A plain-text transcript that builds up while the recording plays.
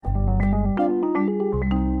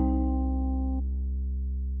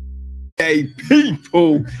Hey,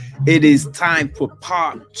 people, it is time for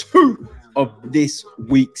part two of this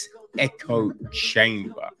week's Echo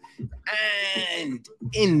Chamber. And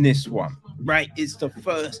in this one, right, it's the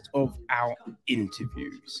first of our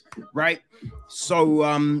interviews, right? So,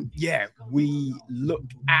 yeah, we look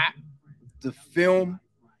at the film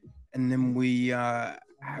and then we have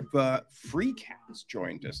Free Cats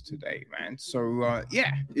joined us today, man. So,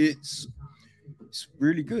 yeah, it's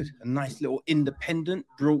really good. A nice little independent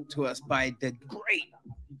brought to us by the great,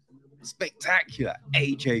 spectacular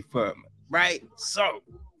AJ Furman, right? So,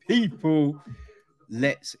 people,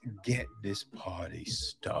 let's get this party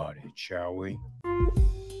started, shall we?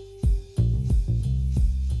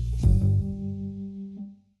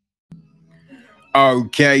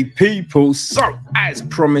 Okay, people. So, as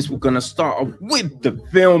promised, we're going to start off with the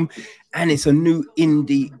film, and it's a new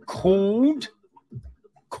indie called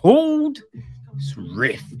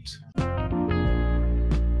Rift.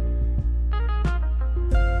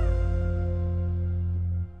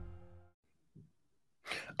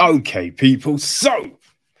 Okay, people. So,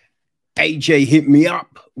 AJ hit me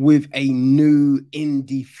up with a new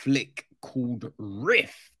indie flick called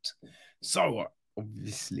Rift. So,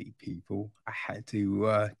 obviously, people, I had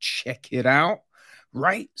to check it out,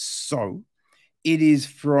 right? So, it is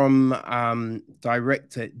from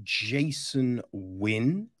director Jason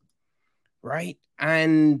Wynn, right?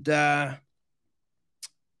 And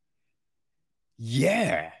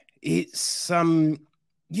yeah, it's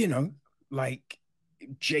you know, like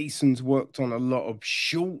Jason's worked on a lot of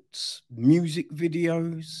shorts, music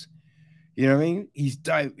videos. You know what I mean? He's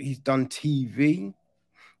done TV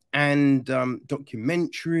and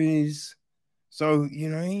documentaries. So, you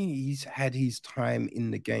know, he's had his time in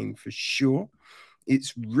the game for sure.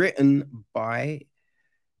 It's written by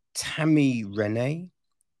Tammy Renee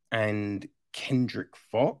and Kendrick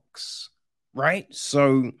Fox, right?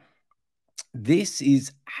 So this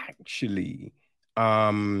is actually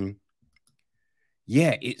yeah,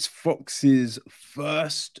 it's Fox's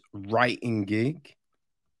first writing gig.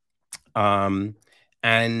 And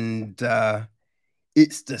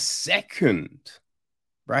it's the second,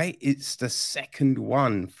 right? It's the second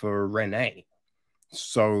one for Renee.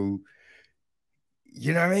 So,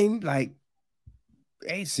 you know what I mean? Like,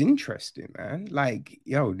 it's interesting, man. Like,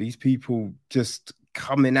 yo, these people just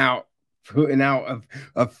coming out, putting out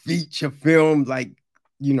a feature film, like,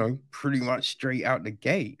 you know, pretty much straight out the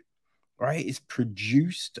gate, right? It's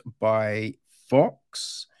produced by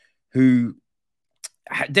Fox, who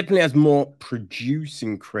definitely has more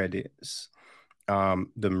producing credits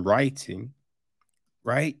than writing,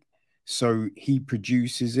 right? So he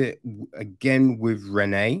produces it again with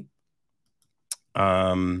Renee.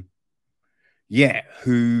 Yeah,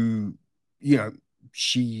 who, you know,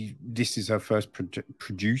 this is her first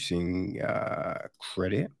producing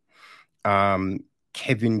credit.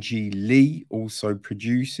 Kevin G. Lee also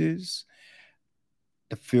produces.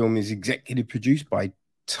 The film is executive produced by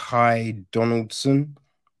Ty Donaldson,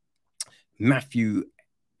 Matthew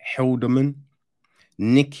Helderman,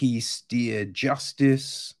 Nikki Steer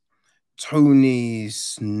Justice, Tony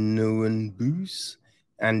Snowenboos,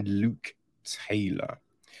 and Luke Taylor.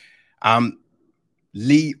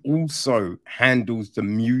 Lee also handles the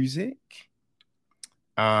music.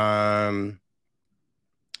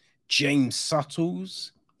 James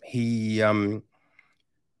Suttles, he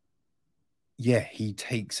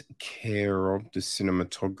takes care of the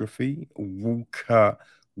cinematography. Walker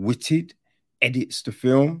Whitted edits the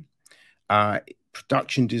film.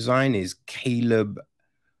 Production design is Caleb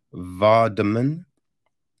Vardaman.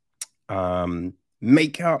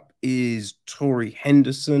 Makeup is Tori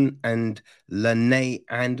Henderson and Lene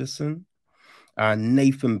Anderson.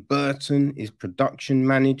 Nathan Burton is production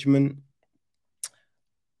management.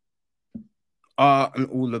 Art and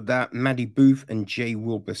all of that. Maddie Booth and Jay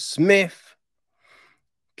Wilbur Smith.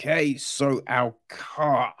 Okay, so our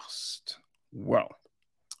cast. Well,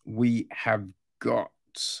 we have got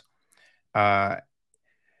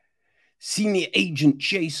Senior Agent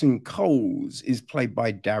Jason Coles is played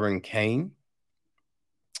by Darren Kane.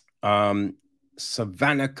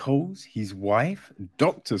 Savannah Coles, his wife,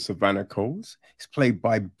 Dr. Savannah Coles, is played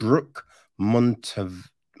by Brooke Montalevo.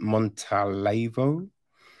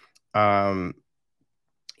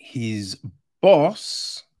 His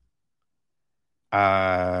boss,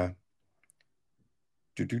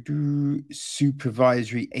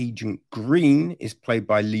 Supervisory Agent Green, is played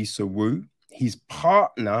by Lisa Wu. His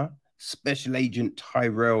partner, Special Agent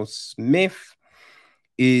Tyrell Smith,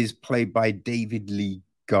 is played by David Lee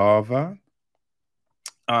Garver.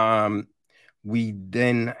 We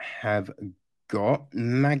then have got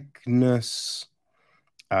Magnus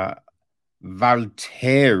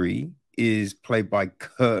Valteri is played by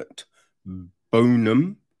Kurt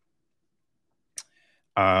Bonham.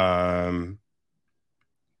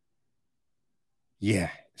 Yeah,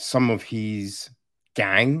 some of his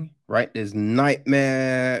gang, right? There's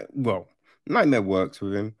Nightmare. Well, Nightmare works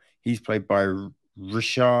with him. He's played by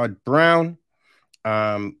Richard Brown.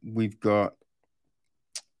 We've got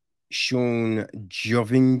Sean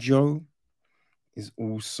Jovinjo is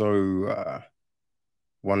also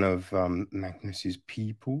one of Magnus's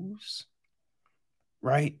peoples,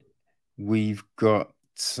 right? We've got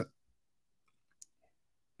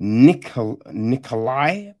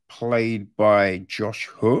Nikolai, played by Josh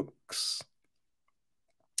Hooks.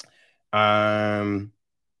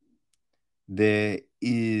 There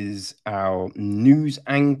is our news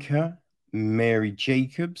anchor, Mary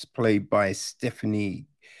Jacobs, played by Stephanie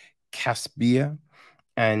Caspia,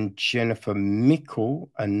 and Jennifer Mickle,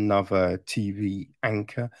 another TV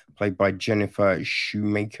anchor, played by Jennifer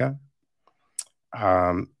Shoemaker.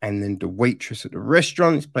 And then the waitress at the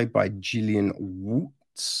restaurant is played by Gillian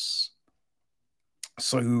Woods.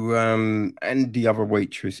 So, and the other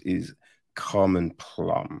waitress is Carmen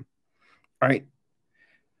Plum, right?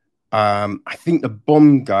 I think the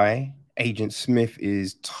bomb guy, Agent Smith,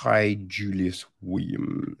 is Ty Julius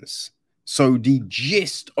Williams. So the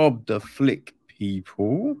gist of the flick,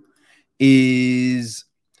 people, is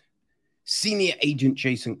Senior Agent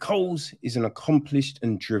Jason Coles is an accomplished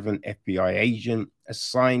and driven FBI agent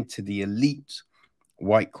assigned to the elite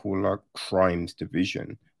white-collar crimes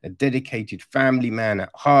division. A dedicated family man at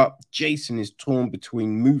heart, Jason is torn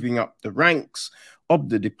between moving up the ranks of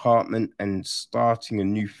the department and starting a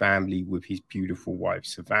new family with his beautiful wife,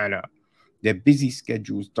 Savannah. Their busy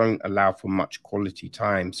schedules don't allow for much quality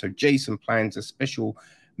time, so Jason plans a special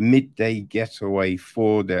midday getaway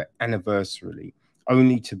for their anniversary,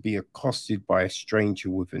 only to be accosted by a stranger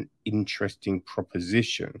with an interesting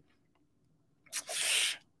proposition.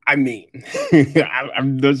 I mean,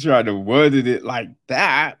 I'm not trying to word it like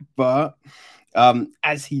that, but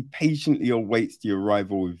as he patiently awaits the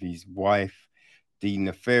arrival of his wife, the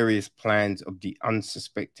nefarious plans of the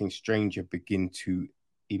unsuspecting stranger begin to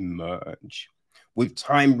emerge. With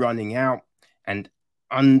time running out and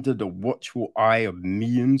under the watchful eye of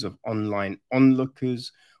millions of online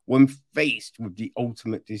onlookers, when faced with the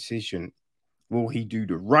ultimate decision, will he do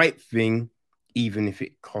the right thing, even if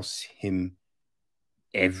it costs him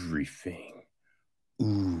everything?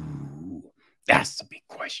 Ooh, that's the big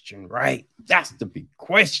question, right? That's the big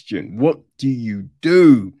question. What do you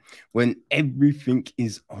do when everything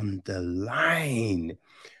is on the line?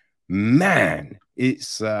 Man,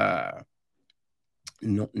 it's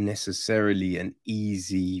not necessarily an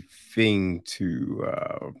easy thing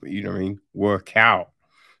to work out,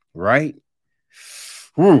 right?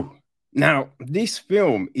 Whew. Now, this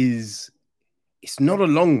film it's not a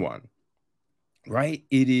long one, right?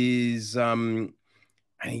 It is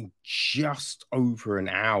just over an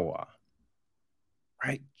hour,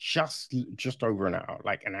 right? Just over an hour,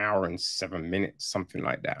 like an hour and 7 minutes, something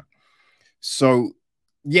like that. So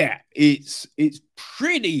yeah, it's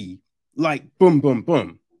pretty like boom, boom,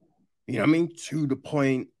 boom. You know what I mean? To the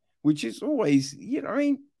point, which is always, you know what I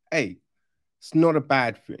mean? Hey, it's not a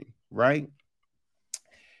bad thing, right?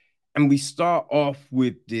 And we start off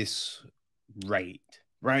with this raid,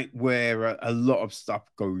 right? Where a lot of stuff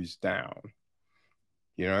goes down.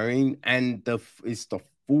 You know what I mean? And it's the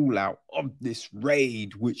fallout of this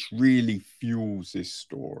raid which really fuels this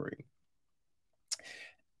story.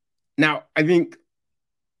 Now, I think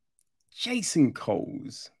Jason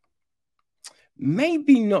Coles,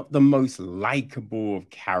 maybe not the most likable of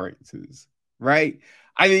characters, right?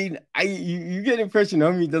 I mean, you get the impression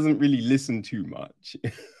homie doesn't really listen too much.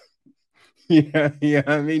 Yeah.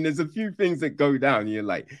 I mean, there's a few things that go down. You're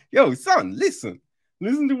like, yo, son, listen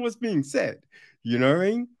to what's being said. You know what I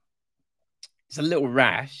mean? It's a little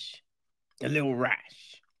rash.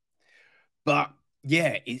 But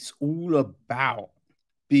yeah, it's all about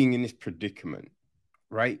being in this predicament,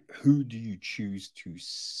 right? Who do you choose to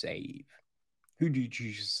save?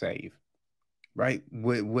 Right?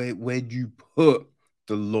 Where do you put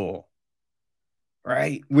the law?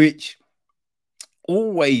 Right? Which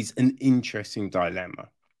always an interesting dilemma.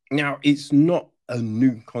 Now, it's not a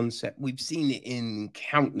new concept. We've seen it in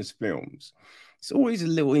countless films. It's always a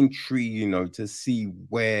little intrigue, to see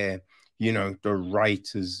where, the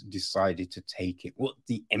writers decided to take it, what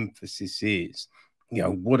the emphasis is.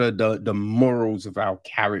 What are the morals of our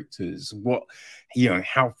characters? What,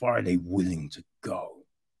 how far are they willing to go?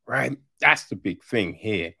 Right? That's the big thing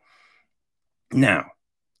here. Now,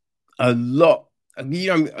 a lot, they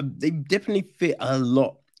definitely fit a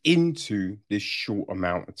lot into this short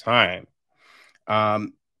amount of time.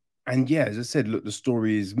 And And yeah, as I said, look, the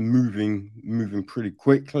story is moving pretty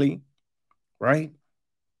quickly, right?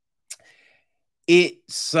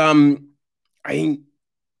 It's I mean,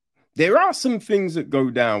 there are some things that go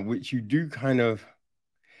down which you do kind of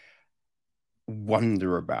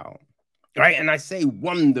wonder about, right? And I say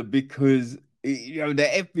wonder because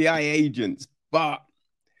they're FBI agents, but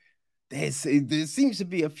there seems to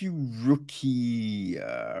be a few rookie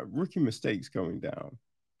mistakes going down,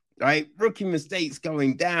 right? Rookie mistakes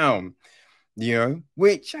going down,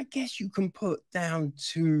 which I guess you can put down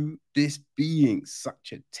to this being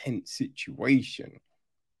such a tense situation.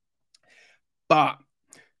 But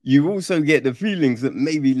you also get the feelings that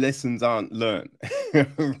maybe lessons aren't learned,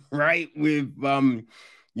 right? With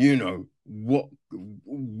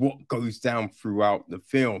what goes down throughout the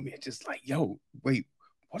film. You're just like, yo, wait,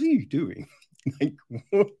 what are you doing? Like,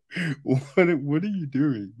 what are you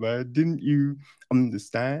doing, man? Didn't you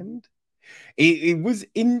understand? It was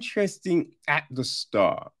interesting at the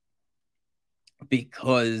start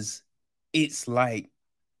because it's like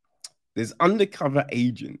there's undercover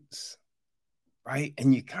agents, right?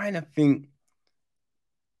 And you kind of think,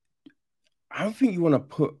 I don't think you want to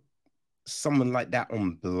put someone like that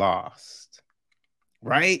on blast,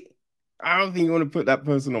 right? I don't think you want to put that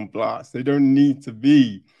person on blast. They don't need to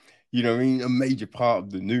be, a major part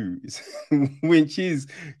of the news, which is,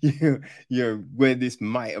 where this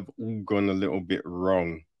might have all gone a little bit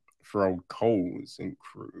wrong for old Coles and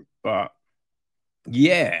crew. But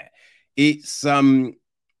yeah, it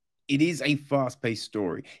is a fast-paced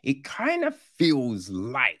story. It kind of feels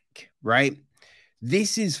like, right?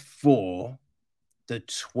 This is for the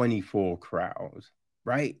 24 crowd,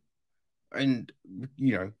 right? And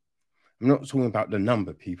I'm not talking about the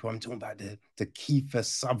number of people. I'm talking about the Kiefer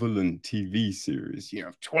Sutherland TV series,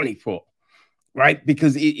 24, right?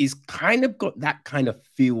 Because it is kind of got that kind of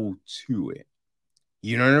feel to it.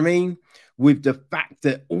 You know what I mean? With the fact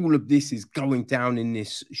that all of this is going down in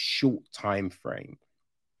this short time frame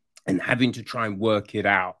and having to try and work it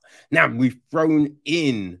out. Now, we've thrown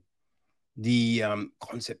in the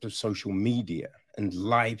concept of social media and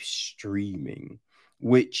live streaming,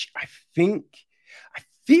 which I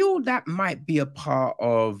feel that might be a part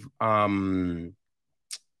of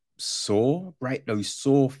Saw, right? Those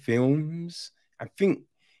Saw films. I think,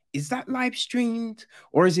 is that live streamed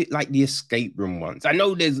or is it like the escape room ones? I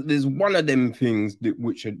know there's one of them things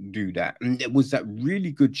which do that, and there was that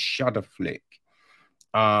really good Shudder flick.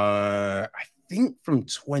 I think from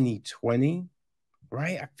 2020,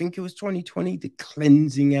 right? I think it was 2020, The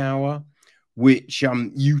Cleansing Hour, which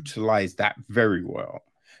utilized that very well.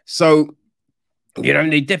 So,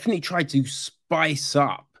 they definitely tried to spice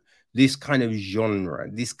up this kind of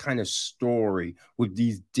genre, this kind of story with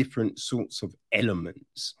these different sorts of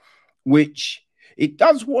elements, which it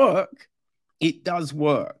does work. It does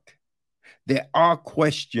work. There are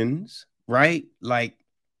questions, right? Like,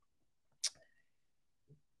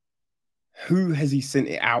 who has he sent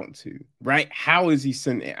it out to, right? How has he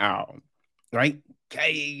sent it out, right?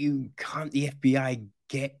 Can't the FBI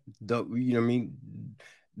get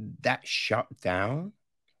that shut down?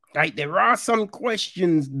 Like, there are some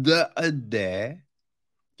questions that are there,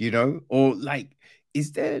 or like,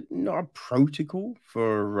 is there not a protocol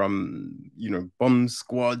for bomb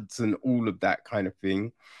squads and all of that kind of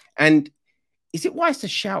thing? And is it wise to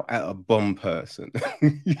shout at a bomb person?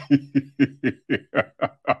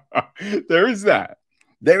 There is that.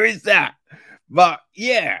 There is that. But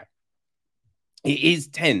yeah, it is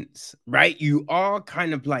tense, right? You are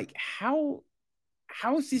kind of like, how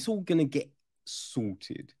is this all gonna get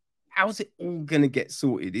sorted? How's it all gonna get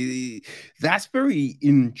sorted? That's very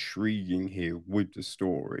intriguing here with the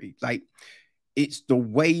story. Like, it's the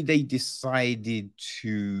way they decided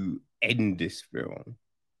to end this film,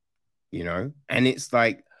 and it's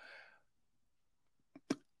like,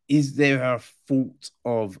 is there a thought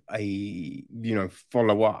of a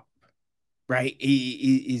follow-up, right?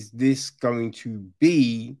 Is this going to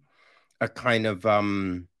be a kind of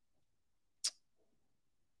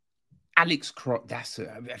Alex Cross? That's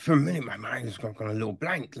for a minute my mind has gone a little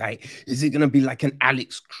blank. Like, is it going to be like an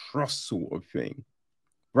Alex Cross sort of thing,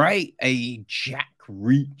 right? A Jack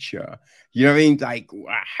Reacher, you know what I mean? Like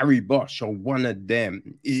Harry Bosch or one of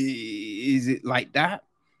them. Is it like that?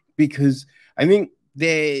 Because I think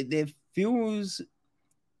there feels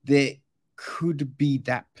there could be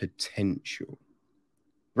that potential,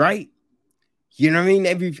 right? You know what I mean?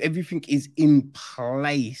 Everything is in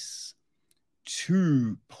place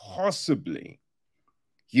to possibly,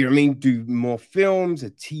 you know what I mean, do more films, a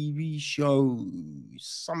TV show,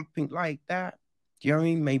 something like that. Do you know what I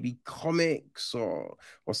mean? Maybe comics or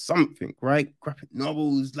something, right? Graphic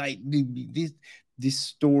novels, like this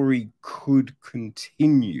story could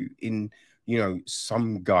continue in, you know,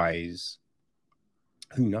 some guys,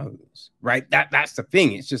 who knows, right? That's the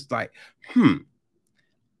thing. It's just like,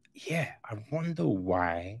 yeah, I wonder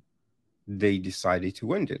why they decided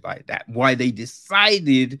to end it like that, why they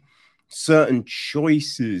decided certain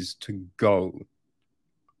choices to go,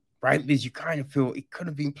 right? Because you kind of feel it could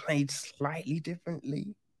have been played slightly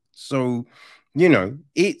differently. So, you know,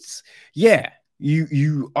 it's, yeah,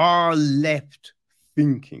 you are left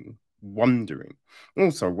thinking, wondering,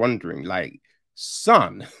 also wondering, like,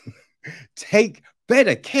 son, take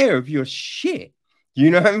better care of your shit. You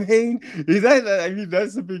know what I mean? Is that, I mean,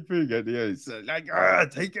 that's a big thing at the end. It's like,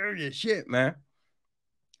 take care of your shit, man.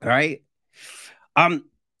 All right.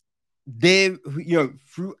 There, you know,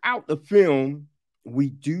 throughout the film, we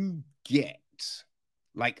do get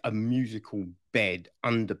like a musical bed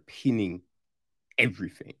underpinning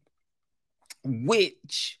everything,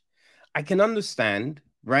 which I can understand,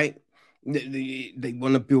 right? They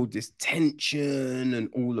want to build this tension and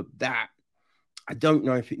all of that. I don't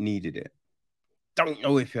know if it needed it. Don't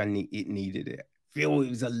know if it needed it. Feel it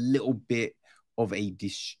was a little bit of a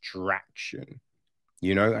distraction.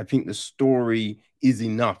 You know, I think the story is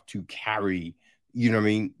enough to carry, you know what I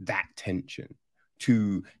mean, that tension,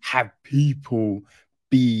 to have people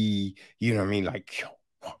be, you know what I mean, like,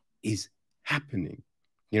 what is happening?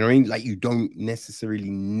 You know what I mean? Like, you don't necessarily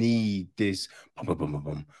need this, you know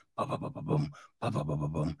what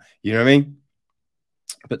I mean?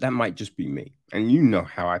 But that might just be me. And you know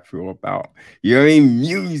how I feel about, you know what I mean,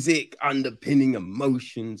 music underpinning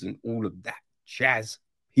emotions and all of that jazz,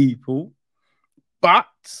 people. But,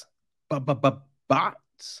 you know what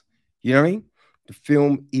I mean? The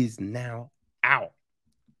film is now out,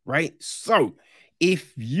 right? So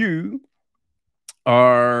if you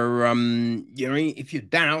are, you know, if you're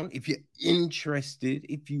down, if you're interested,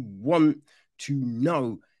 if you want to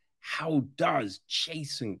know how does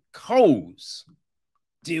Jason Coles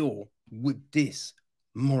deal with this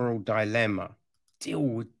moral dilemma, deal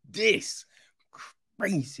with this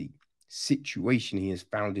crazy situation he has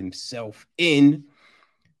found himself in,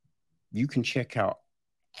 you can check out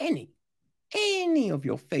any of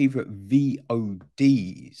your favorite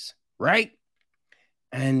VODs, right?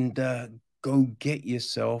 And go get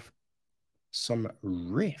yourself some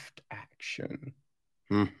Rift action.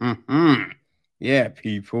 Yeah,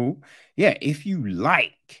 people. Yeah, if you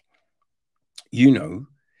like, you know,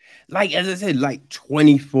 like, as I said, like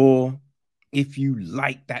 24, if you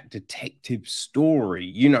like that detective story,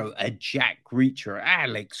 you know, a Jack Reacher,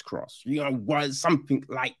 Alex Cross, you know, was something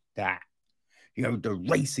like that. You know, the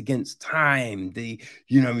race against time, the,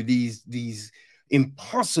 you know, these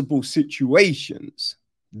impossible situations,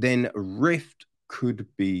 then Rift could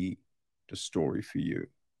be the story for you.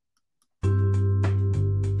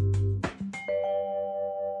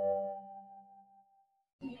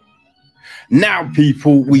 Now,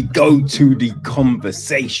 people, we go to the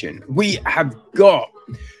conversation. We have got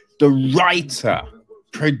the writer,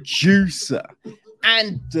 producer,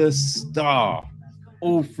 and the star.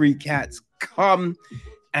 All three cats come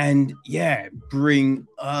and, yeah, bring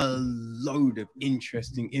a load of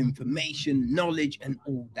interesting information, knowledge, and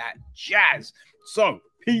all that jazz. So,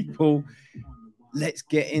 people, let's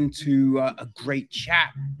get into a great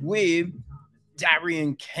chat with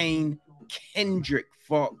Darian Kane, Kendrick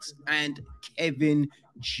Fox, and Kevin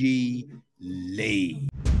G. Lee.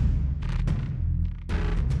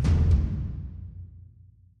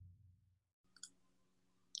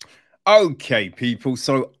 Okay, people.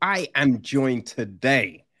 So I am joined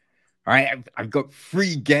today. All right, I've got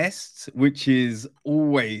three guests, which is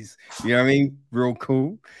always, you know what I mean, real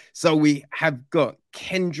cool. So we have got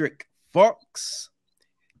Kendrick Fox,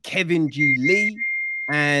 Kevin G. Lee,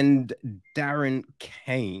 and Darren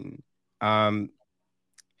Kane.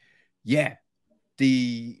 Yeah,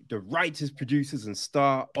 the writers, producers, and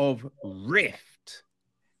star of Rift,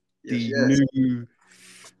 the new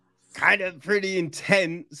kind of pretty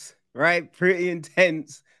intense, right? Pretty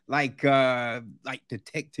intense, like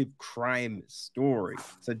detective crime story.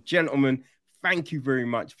 So, gentlemen, thank you very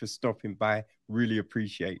much for stopping by. Really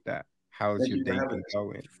appreciate that. How's your day been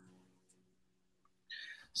going?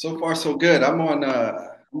 So far, so good. I'm on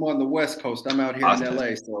the West Coast. I'm out here in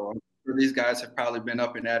LA, so I'm sure these guys have probably been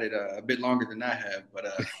up and at it a bit longer than I have. But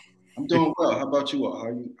I'm doing well. How about you all?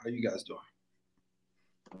 How you guys doing?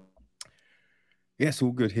 Yes,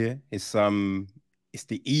 all good here. It's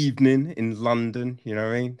the evening in London, you know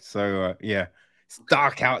what I mean? So yeah, it's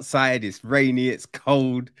dark outside, it's rainy, it's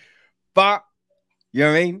cold, but you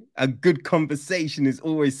know what I mean? A good conversation is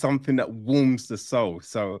always something that warms the soul.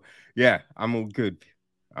 So yeah, I'm all good.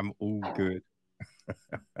 I'm all good.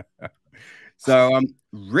 So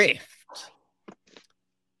Rift,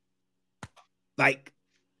 like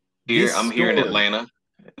here, I'm here in Atlanta.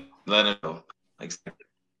 Atlanta, like.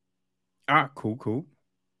 Cool,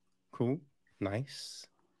 nice.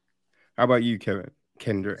 How about you, Kevin?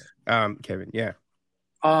 Kevin, yeah.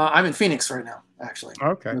 I'm in Phoenix right now, actually.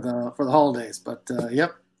 Okay. For the holidays, but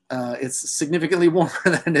yep, it's significantly warmer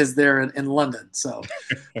than it is there in London. So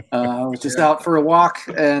I was just out for a walk,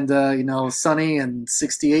 and sunny and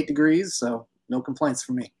 68 degrees. So no complaints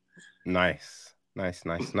for me. Nice.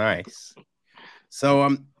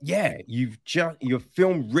 So yeah, your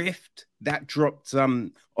film Rift that dropped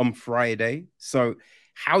on Friday. So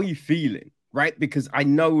how are you feeling, right? Because I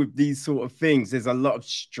know with these sort of things, there's a lot of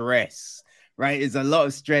stress, right? There's a lot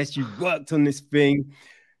of stress. You've worked on this thing,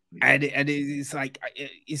 and it's like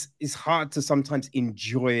it's hard to sometimes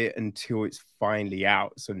enjoy it until it's finally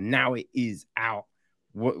out. So now it is out.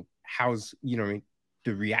 How's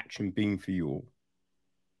the reaction been for you all?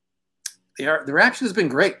 The reaction has been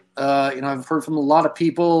great. I've heard from a lot of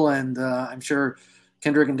people, and I'm sure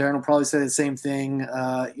Kendrick and Darren will probably say the same thing.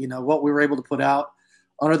 What we were able to put out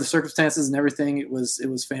under the circumstances and everything, it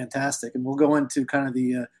was fantastic. And we'll go into kind of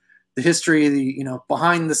the history, the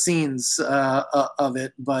behind the scenes of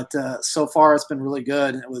it. But so far, it's been really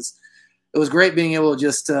good, and it was great being able to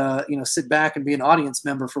just sit back and be an audience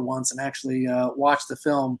member for once and actually watch the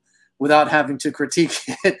film without having to critique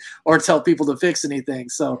it or tell people to fix anything.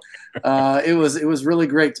 So it was really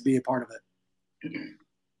great to be a part of it.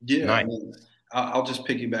 Yeah, nice. I'll just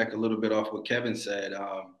piggyback a little bit off what Kevin said.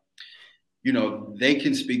 They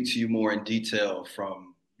can speak to you more in detail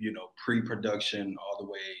from, pre-production all the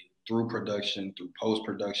way through production, through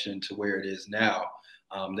post-production to where it is now.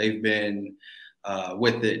 They've been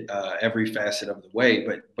with it every facet of the way.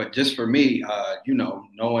 But just for me,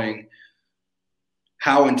 knowing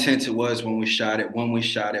how intense it was when we shot it, where we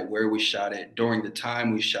shot it, during the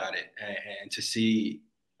time we shot it, and to see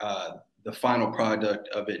the final product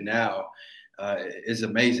of it now is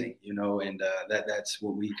amazing, and that's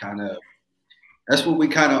what we kind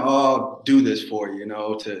of all do this for,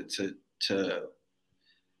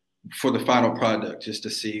 for the final product, just to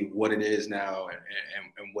see what it is now and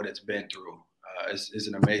what it's been through is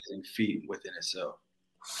an amazing feat within itself.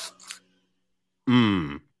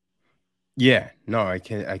 Yeah, no, I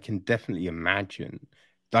can definitely imagine.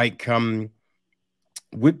 Like,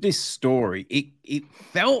 with this story, it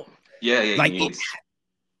felt like it.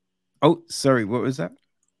 Oh, sorry, what was that?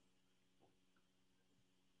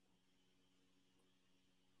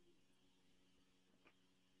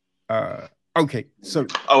 Okay, so.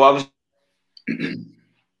 Oh, I was.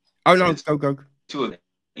 Oh no, go. To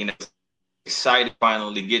excited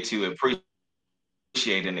finally get to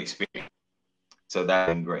appreciate an experience. So that's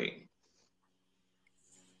been great.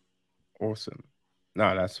 Awesome.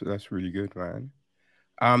 No, that's really good, man.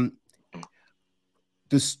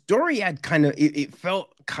 The story had kind of it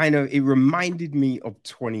felt kind of, it reminded me of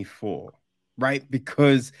 24, right?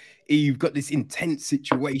 Because you've got this intense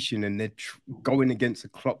situation and they're going against the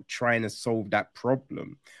clock trying to solve that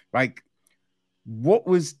problem. Like, what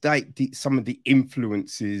was like some of the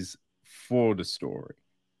influences for the story?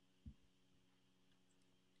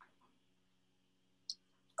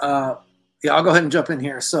 Yeah, I'll go ahead and jump in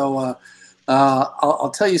here. So I'll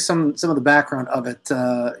tell you some of the background of it.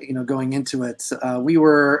 Going into it, we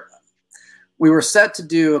were set to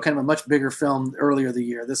do a kind of a much bigger film earlier the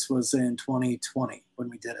year. This was in 2020 when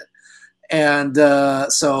we did it, and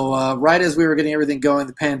so right as we were getting everything going,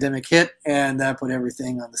 the pandemic hit, and that put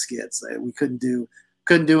everything on the skids. We couldn't do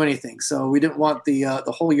anything. So we didn't want the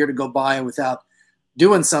whole year to go by without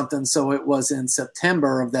doing something. So it was in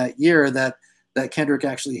September of that year that Kendrick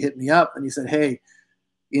actually hit me up and he said, "Hey,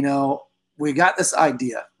 we got this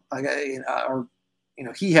idea."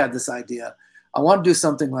 He had this idea. I want to do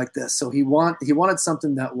something like this. So he wanted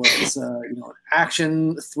something that was,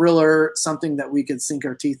 action thriller, something that we could sink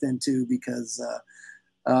our teeth into because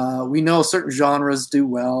we know certain genres do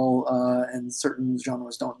well and certain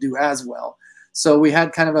genres don't do as well. So we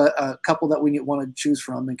had kind of a couple that we wanted to choose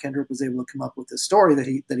from, and Kendrick was able to come up with this story that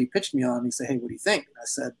he pitched me on. And he said, "Hey, what do you think?" And I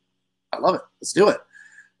said, "I love it. Let's do it."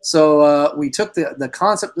 So we took the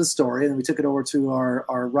concept of the story and we took it over to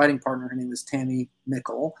our writing partner. Her name is Tammy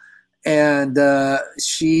Mickle. And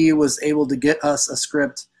she was able to get us a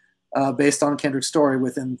script based on Kendrick's story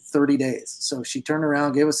within 30 days. So she turned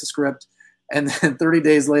around, gave us a script, and then 30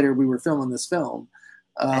 days later we were filming this film.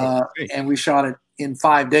 And we shot it in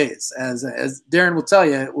 5 days. As Darren will tell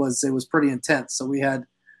you, it was pretty intense. So we had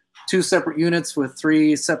 2 separate units with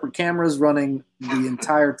 3 separate cameras running the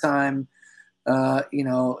entire time. A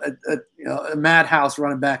madhouse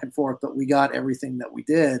running back and forth, but we got everything that we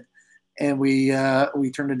did. and we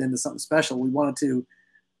turned it into something special. We wanted to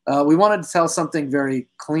tell something very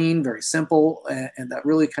clean, very simple, and that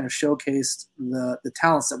really kind of showcased the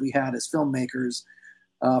talents that we had as filmmakers,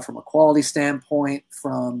 from a quality standpoint,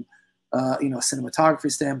 from a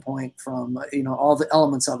cinematography standpoint, from all the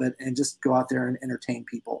elements of it, and just go out there and entertain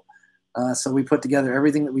people. So we put together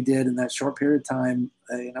everything that we did in that short period of time,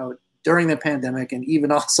 during the pandemic, and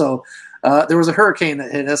even also there was a hurricane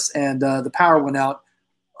that hit us, and the power went out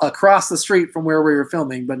across the street from where we were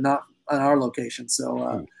filming, but not on our location.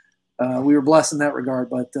 So we were blessed in that regard,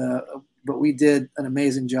 but we did an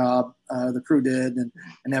amazing job. The crew did,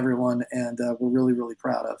 and everyone, and we're really, really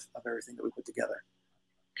proud of everything that we put together.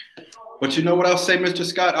 But you know what I'll say, Mr.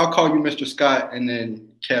 Scott? I'll call you Mr. Scott and then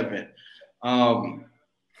Kevin.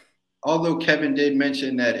 Although Kevin did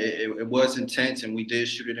mention that it was intense and we did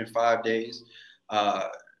shoot it in 5 days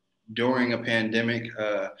during a pandemic,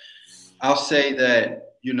 I'll say that,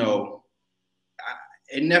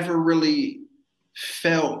 it never really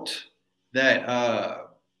felt that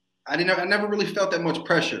I never really felt that much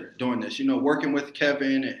pressure doing this. Working with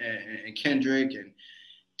Kevin and Kendrick and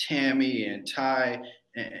Tammy and Ty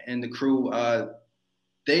and the crew,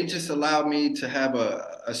 they just allowed me to have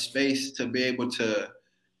a space to be able to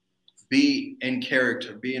be in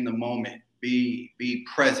character, be in the moment, be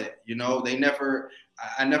present.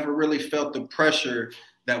 I never really felt the pressure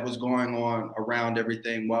that was going on around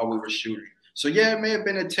everything while we were shooting. So yeah, it may have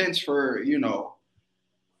been intense for,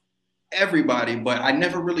 everybody, but I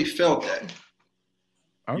never really felt that.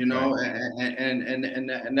 Okay. And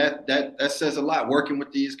that says a lot. Working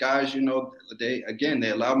with these guys, they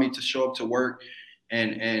allowed me to show up to work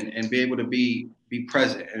and be able to be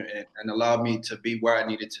present and allow me to be where I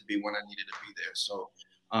needed to be when I needed to be there. So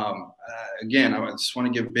again, I just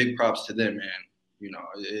want to give big props to them, man.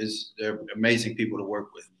 They're amazing people to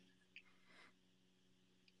work with.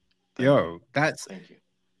 That's thank you.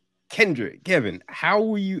 Kendrick, Kevin, how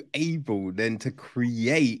were you able then to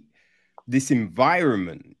create this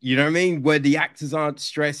environment, where the actors aren't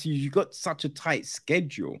stressed? You've got such a tight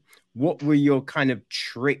schedule. What were your kind of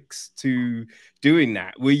tricks to doing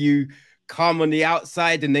that? Were you calm on the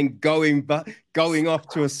outside and then going off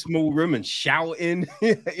to a small room and shouting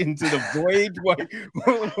into the void?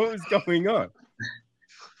 What was going on?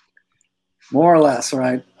 More or less,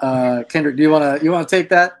 right? Kendrick, do you want to take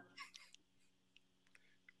that?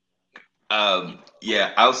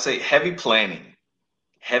 Yeah, I'll say heavy planning.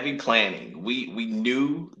 We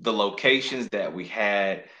knew the locations that we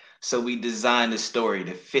had, so we designed the story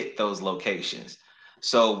to fit those locations.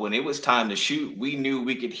 So when it was time to shoot, we knew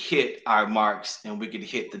we could hit our marks and we could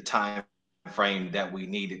hit the time frame that we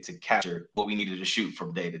needed to capture what we needed to shoot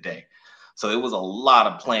from day to day. So it was a lot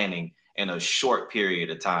of planning in a short period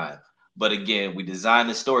of time. But again, we designed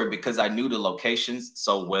the story because I knew the locations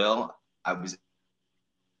so well. I was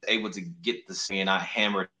able to get the scene, I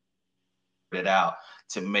hammered it out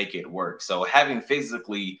to make it work. So having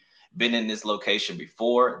physically been in this location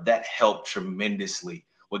before, that helped tremendously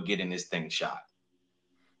with getting this thing shot.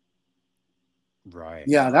 Right.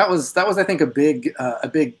 Yeah, that was I think a big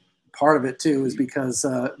part of it too, is because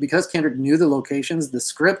Kendrick knew the locations, the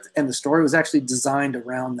script and the story was actually designed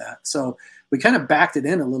around that. So we kind of backed it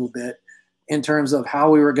in a little bit in terms of how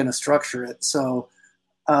we were going to structure it. So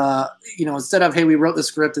instead of, hey, we wrote the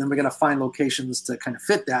script and then we're going to find locations to kind of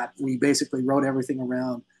fit that, we basically wrote everything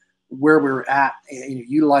around where we were at,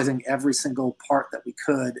 utilizing every single part that we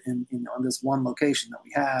could on this one location that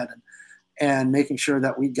we had, and making sure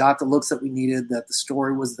that we got the looks that we needed, that the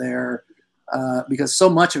story was there, because so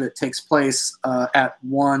much of it takes place at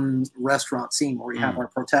one restaurant scene where we have our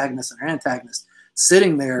protagonist and our antagonist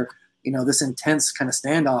sitting there, this intense kind of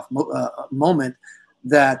standoff moment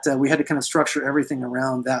that we had to kind of structure everything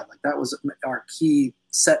around that. Like that was our key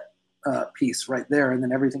set piece right there. And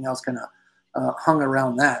then everything else kind of hung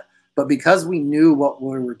around that. But because we knew what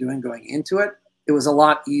we were doing going into it, it was a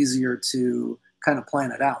lot easier to kind of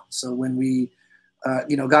plan it out. So when we,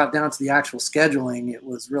 got down to the actual scheduling, it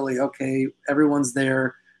was really, okay, everyone's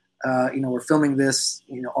there. We're filming this,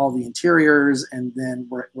 all the interiors, and then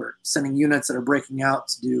we're sending units that are breaking out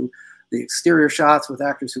to do the exterior shots with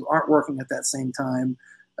actors who aren't working at that same time,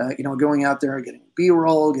 going out there, getting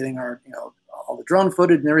B-roll, getting our, all the drone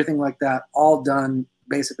footage and everything like that, all done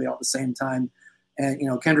basically all at the same time.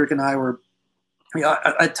 And, Kendrick and I were,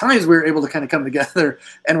 at times we were able to kind of come together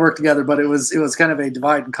and work together, but it was kind of a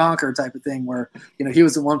divide and conquer type of thing where, he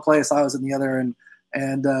was in one place, I was in the other. And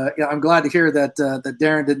I'm glad to hear that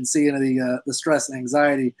Darren didn't see any of the stress and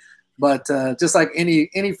anxiety, but just like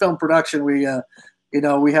any film production, we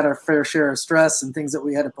had our fair share of stress and things that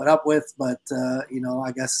we had to put up with, but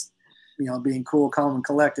I guess being cool, calm, and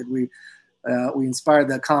collected, we inspired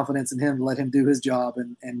that confidence in him to let him do his job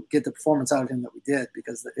and get the performance out of him that we did.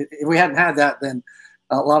 Because if we hadn't had that, then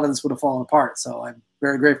a lot of this would have fallen apart. So I'm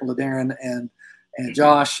very grateful to Darren and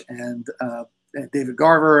Josh and David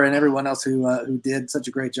Garver and everyone else who did such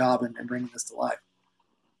a great job in bringing this to life.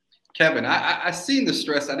 Kevin, I seen the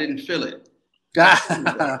stress. I didn't feel it.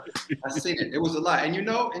 I seen it. It was a lot. And you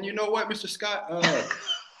know what, Mr. Scott,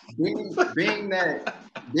 being that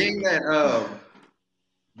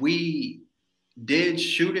we did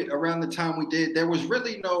shoot it around the time we did, there was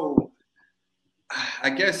really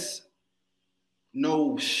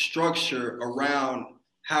no structure around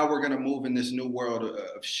how we're going to move in this new world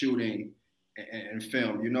of shooting and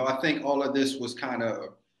film. I think all of this was kind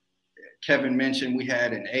of, Kevin mentioned we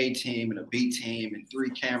had an A team and a B team and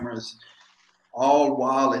 3 cameras, all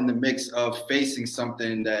while in the mix of facing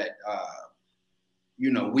something that,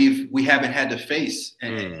 we haven't had to face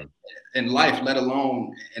in life, let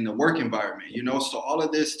alone in the work environment, So all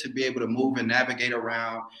of this to be able to move and navigate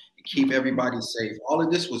around and keep everybody safe, all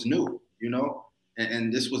of this was new,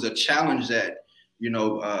 and this was a challenge that,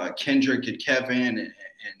 Kendrick and Kevin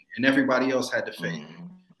and everybody else had to face.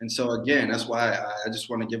 And so, again, that's why I just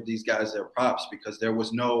want to give these guys their props, because there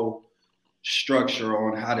was no structure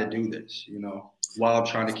on how to do this, while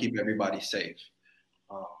trying to keep everybody safe.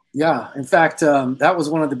 Yeah. In fact, that was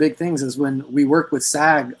one of the big things is when we worked with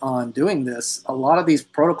SAG on doing this, a lot of these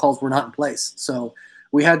protocols were not in place. So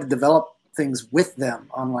we had to develop things with them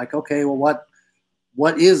on like, okay, well,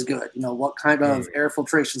 what is good? What kind of air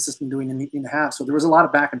filtration system do we need to have? So there was a lot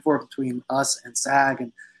of back and forth between us and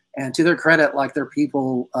SAG, and to their credit, like their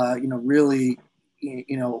people, really,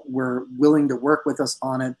 were willing to work with us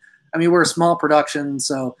on it. I mean, we're a small production,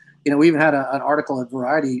 so we even had an article at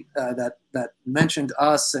Variety that mentioned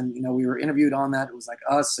us, and we were interviewed on that. It was like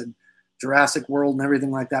us and Jurassic World and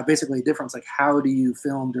everything like that. Basically, a difference like how do you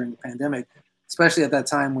film during the pandemic, especially at that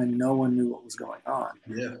time when no one knew what was going on.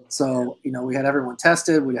 Yeah. So we had everyone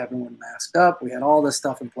tested, we had everyone masked up, we had all this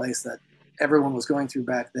stuff in place that everyone was going through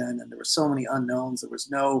back then, and there were so many unknowns. There was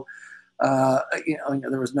no,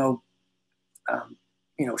 there was no,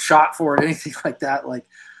 shot for it, anything like that. Like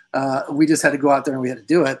we just had to go out there and we had to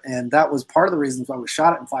do it, and that was part of the reasons why we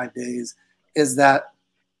shot it in 5 days. Is that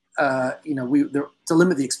to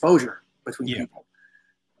limit the exposure between people,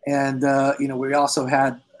 and we also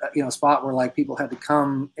had a spot where like people had to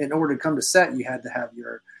come in order to come to set. You had to have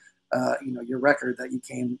your your record that you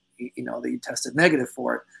came, that you tested negative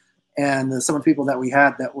for it. And some of the people that we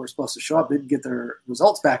had that were supposed to show up didn't get their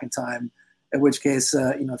results back in time, in which case,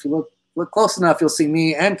 if you look close enough, you'll see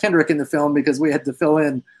me and Kendrick in the film because we had to fill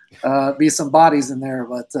in, be some bodies in there.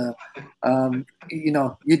 But,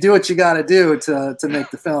 you do what you got to do to make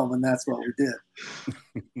the film, and that's what we did.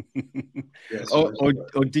 Yes,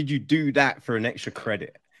 or did you do that for an extra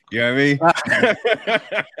credit? You know what I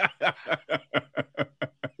mean?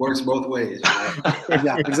 Works both ways.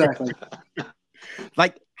 Yeah, exactly.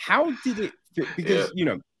 Like, how did it fit? Because,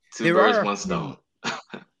 two birds, one stone.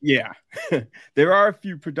 Yeah. There are a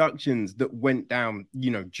few productions that went down,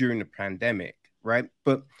 during the pandemic, right?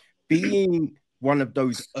 But being one of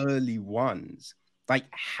those early ones, like,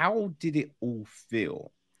 how did it all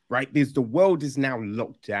feel, right? Because the world is now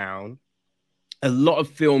locked down. A lot of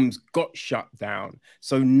films got shut down.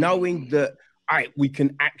 So knowing that, all right, we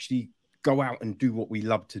can actually go out and do what we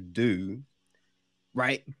love to do,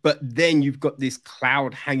 right? But then you've got this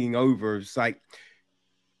cloud hanging over. It's like,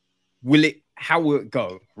 how will it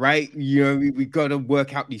go, right? We got to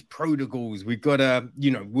work out these protocols. We got to,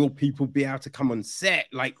 will people be able to come on set?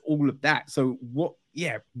 Like all of that. So what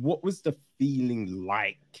was the feeling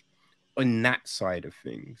like on that side of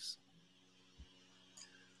things?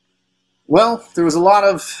 Well, there was a lot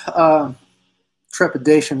of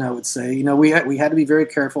trepidation, I would say. We had to be very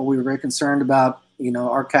careful. We were very concerned about,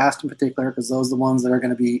 our cast in particular, because those are the ones that are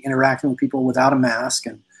going to be interacting with people without a mask,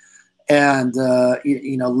 and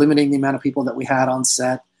limiting the amount of people that we had on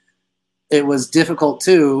set. It was difficult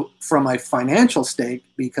too from a financial stake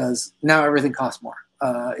because now everything costs more.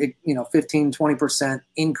 15-20%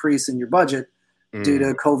 increase in your budget due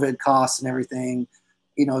to COVID costs and everything.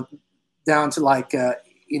 Down to like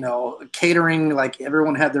catering. Like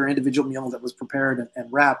everyone had their individual meal that was prepared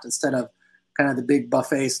and wrapped instead of kind of the big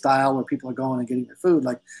buffet style where people are going and getting their food.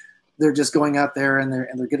 Like they're just going out there and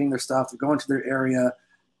they're getting their stuff. They're going to their area.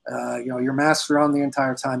 Your masks are on the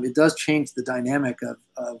entire time. It does change the dynamic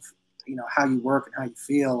of how you work and how you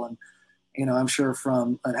feel. And, I'm sure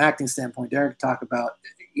from an acting standpoint, Derek talk about,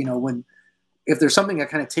 if there's something that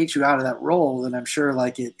kind of takes you out of that role, then I'm sure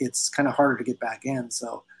like it's kind of harder to get back in.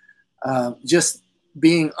 So just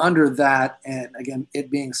being under that, and again, it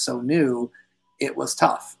being so new, it was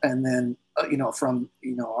tough. And then, from,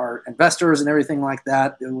 our investors and everything like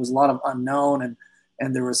that, there was a lot of unknown,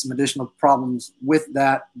 and there was some additional problems with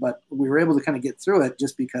that, but we were able to kind of get through it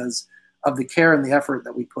just because of the care and the effort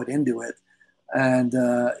that we put into it. And,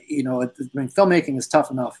 filmmaking is tough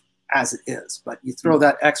enough as it is, but you throw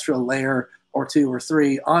that extra layer or two or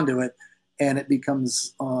three onto it, and it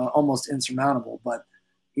becomes almost insurmountable. But,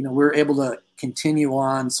 we're able to continue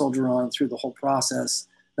on, soldier on through the whole process,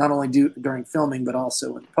 not only during filming, but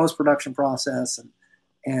also in the post-production process,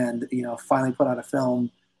 and finally put out a film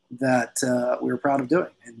that we were proud of doing.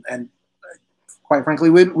 And quite frankly,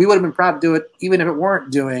 we would have been proud to do it even if it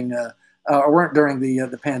weren't during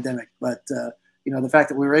the pandemic. But the fact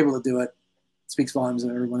that we were able to do it speaks volumes of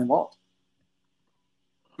everyone involved.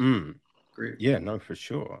 Great. Yeah, no, for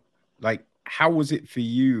sure. Like, how was it for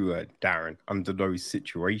you, Darren, under those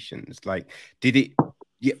situations? Like, did it,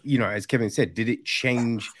 as Kevin said, did it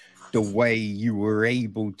change the way you were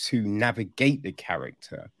able to navigate the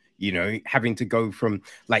character? Having to go from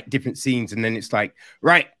like different scenes, and then it's like,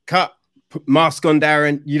 right, cut, put mask on,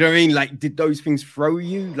 Darren. You know what I mean? Like, did those things throw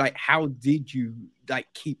you? Like, how did you like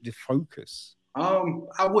keep the focus?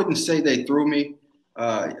 I wouldn't say they threw me.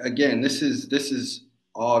 Again, this is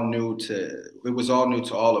all new it was all new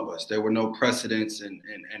to all of us. There were no precedents in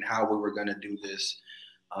how we were going to do this.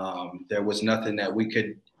 There was nothing that we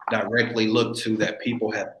could directly look to that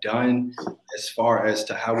people have done as far as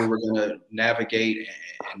to how we were going to navigate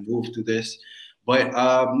and move through this. But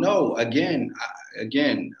no, again,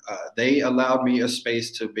 they allowed me a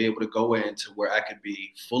space to be able to go into where I could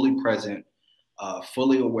be fully present,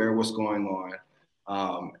 fully aware of what's going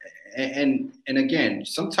on. And again,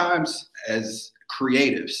 sometimes as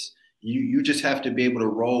creatives, you just have to be able to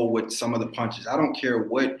roll with some of the punches. I don't care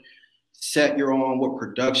what set you're on, what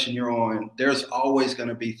production you're on. There's always going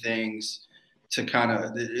to be things to kind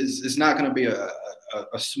of, it's not going to be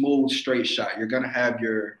a smooth, straight shot. You're going to have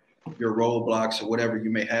your roadblocks or whatever you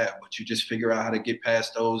may have, but you just figure out how to get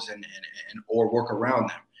past those and or work around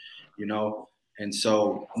them, And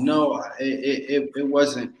so, no, it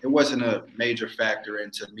wasn't a major factor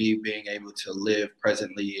into me being able to live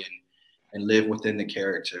presently and live within the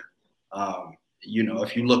character.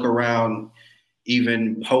 If you look around,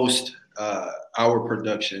 even post our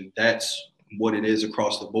production, that's what it is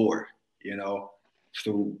across the board,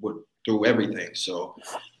 through everything. So,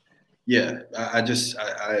 yeah,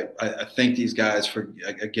 I thank these guys for,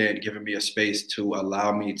 again, giving me a space to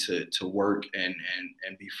allow me to work and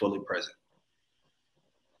be fully present.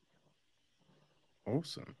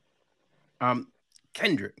 Awesome.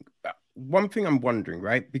 Kendrick, one thing I'm wondering,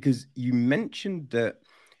 right? Because you mentioned that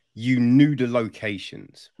you knew the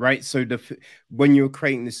locations, right? So when you're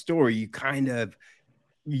creating the story, you kind of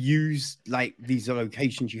used like these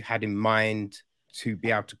locations you had in mind to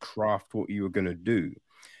be able to craft what you were going to do.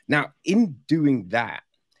 Now, in doing that,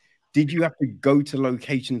 did you have to go to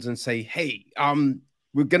locations and say, hey,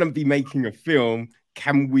 we're going to be making a film.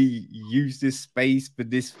 Can we use this space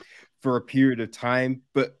for a period of time?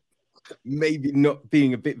 But maybe not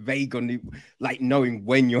being a bit vague on knowing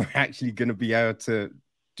when you're actually going to be able to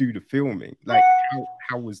do the filming. Like,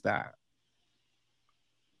 how was that?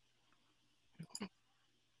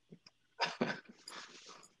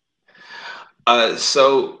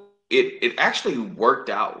 So it actually worked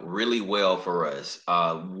out really well for us.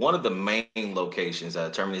 One of the main locations,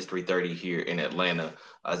 Terminus 330 here in Atlanta,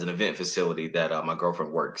 is an event facility that my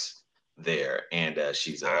girlfriend works there, and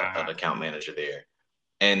she's an account manager there.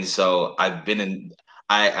 And so I've been in,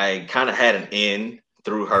 I kind of had an in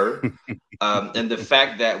through her. And the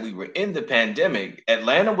fact that we were in the pandemic,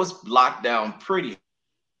 Atlanta was locked down pretty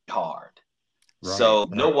hard. Right, so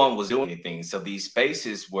no one was doing anything. So these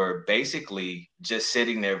spaces were basically just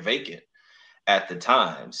sitting there vacant at the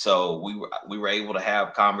time. So we were able to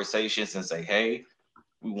have conversations and say, hey,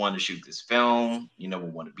 we want to shoot this film. We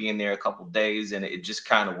want to be in there a couple of days. And it just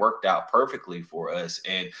kind of worked out perfectly for us.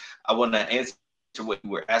 And I want to answer what you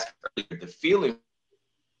were asking earlier. The feeling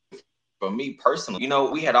for me personally,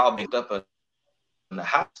 we had all been up in the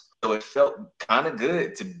house. So it felt kind of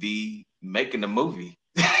good to be making a movie.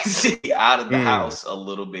 See out of the house a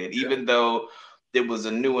little bit, even though it was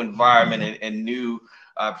a new environment and new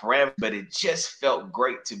parameters, but it just felt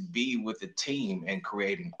great to be with a team and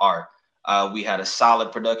creating art. We had a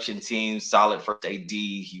solid production team, solid first AD.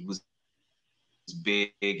 He was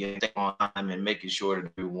big and on time and making sure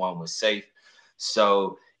that everyone was safe.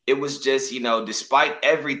 So it was just, despite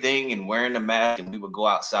everything and wearing the mask, and we would go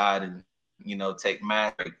outside and, take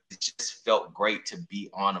mask, it just felt great to be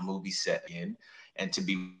on a movie set and to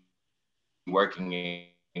be working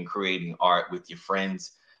and creating art with your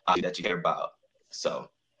friends that you care about. So.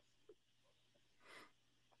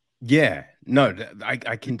 Yeah, no,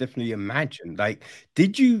 I can definitely imagine. Like,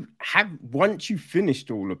 did you have, once you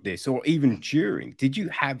finished all of this, or even during, did you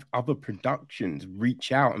have other productions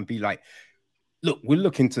reach out and be like, look, we're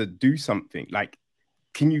looking to do something? Like,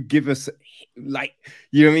 can you give us, like,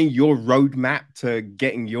 you know what I mean, your roadmap to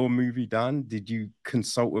getting your movie done? Did you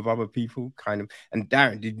consult with other people, kind of? And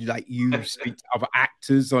Darren, did you, like, you speak to other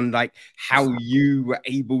actors on like how you were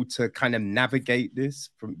able to kind of navigate this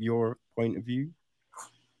from your point of view?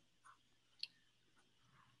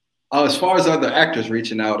 As far as other actors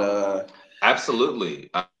reaching out, absolutely.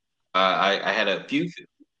 I had a few.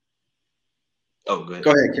 Oh, go ahead.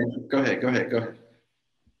 Go ahead, Ken. Go ahead.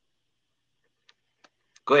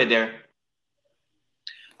 Go ahead,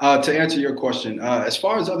 Darren. To answer your question, as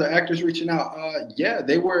far as other actors reaching out, yeah,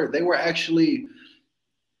 they were actually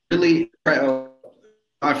really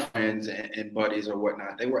my friends and buddies or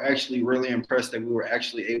whatnot. They were actually really impressed that we were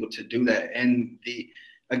actually able to do that. And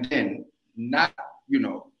again, not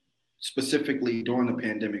specifically during the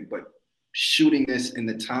pandemic, but shooting this in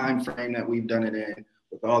the time frame that we've done it in,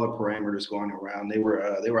 with all the parameters going around, they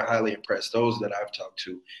were highly impressed. Those that I've talked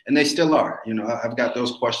to, and they still are. I've got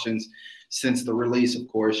those questions since the release, of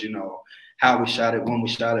course. How we shot it, when we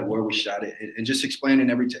shot it, where we shot it, and just explaining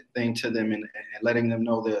everything to them and letting them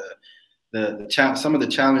know some of the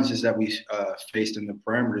challenges that we faced and the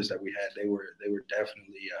parameters that we had. They were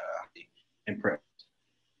definitely impressed.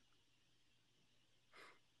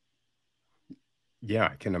 Yeah,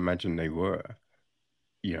 I can imagine they were.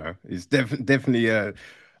 It's definitely a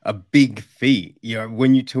big feat.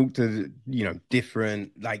 When you talk to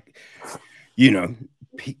different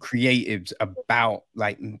creatives about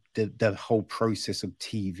like the whole process of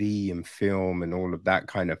TV and film and all of that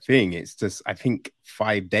kind of thing, it's just, I think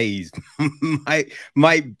 5 days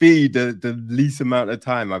might be the least amount of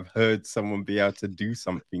time I've heard someone be able to do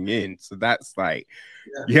something in. So that's like,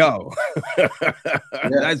 yo,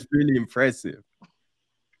 that's really impressive.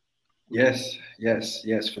 Yes,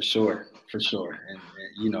 for sure. And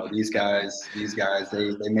these guys,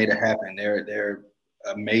 they made it happen. They're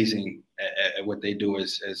amazing at what they do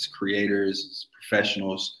as creators, as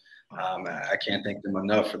professionals. I can't thank them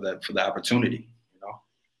enough for the opportunity.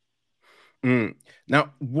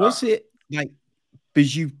 Now, was it like,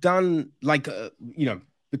 because you've done like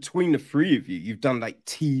between the three of you, you've done like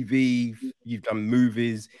TV, you've done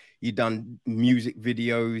movies, you've done music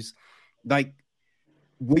videos, like,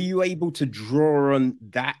 were you able to draw on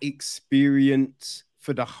that experience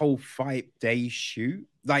for the whole 5-day shoot?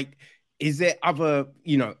 Like, is there other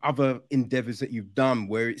endeavors that you've done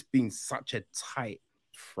where it's been such a tight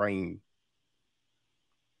frame?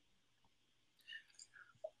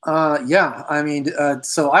 Yeah, I mean,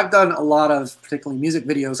 so I've done a lot of particularly music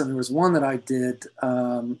videos, and there was one that I did,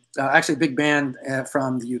 actually a big band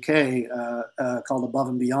from the UK called Above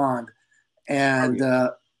and Beyond. And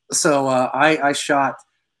so I shot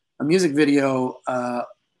a music video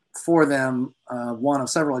for them, one of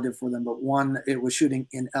several I did for them, but one, it was shooting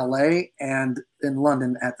in LA and in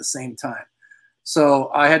London at the same time.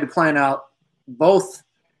 So I had to plan out both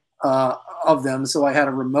of them. So I had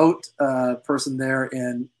a remote person there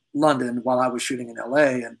in London while I was shooting in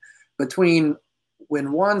LA. And between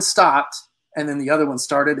when one stopped and then the other one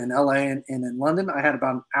started in LA and in London, I had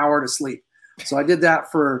about an hour to sleep. So I did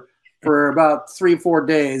that for about 3-4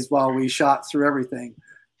 days while we shot through everything.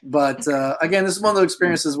 But again, this is one of those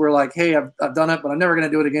experiences where like, hey, I've done it, but I'm never going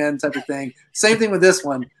to do it again, type of thing. Same thing with this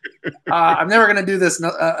one. I'm never going to do this,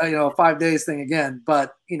 5 days thing again.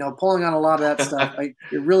 But pulling on a lot of that stuff, it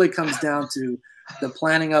really comes down to the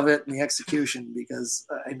planning of it and the execution. Because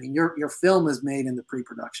I mean, your film is made in the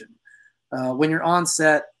pre-production. When you're on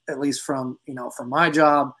set, at least from my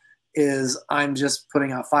job, is I'm just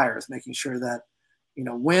putting out fires, making sure that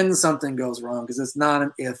when something goes wrong, because it's not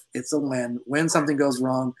an if, it's a when something goes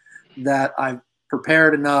wrong, that I've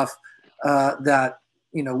prepared enough that,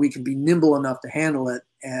 we can be nimble enough to handle it.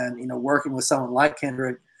 And, working with someone like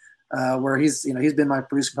Kendrick, where he's been my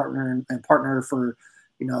producing partner and partner for,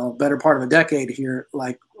 better part of a decade here.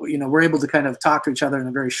 Like, we're able to kind of talk to each other in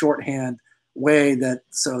a very shorthand way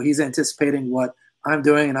so he's anticipating what I'm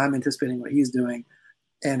doing and I'm anticipating what he's doing.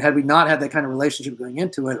 And had we not had that kind of relationship going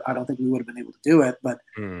into it, I don't think we would have been able to do it. But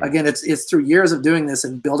again, it's through years of doing this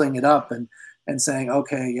and building it up and saying,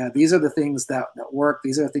 okay, yeah, these are the things that work.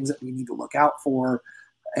 These are the things that we need to look out for.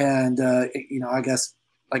 And, I guess,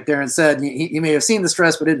 like Darren said, he may have seen the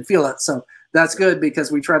stress, but didn't feel it. So that's good,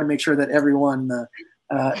 because we try to make sure that everyone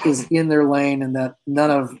is in their lane and that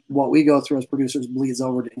none of what we go through as producers bleeds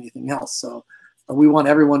over to anything else. So we want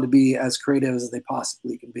everyone to be as creative as they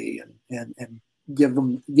possibly can be, and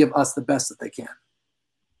give us the best that they can.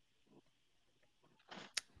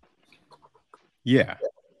 Yeah,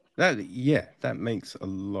 that makes a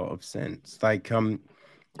lot of sense. Like,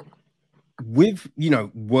 with, you know,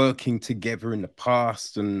 working together in the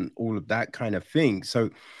past and all of that kind of thing. So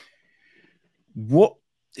what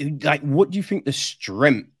do you think the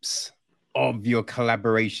strengths of your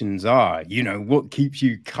collaborations are? You know, what keeps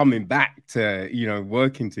you coming back to, you know,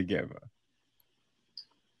 working together?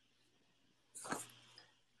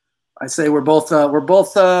 I say we're both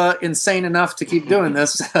insane enough to keep doing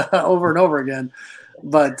this over and over again.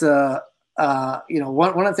 But you know,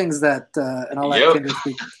 one of the things that and I'll let Kendrick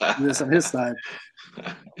speak to this on his side.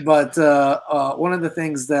 But one of the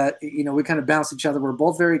things that, you know, we kind of bounce each other. We're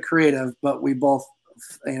both very creative, but we both,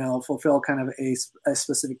 you know, fulfill kind of a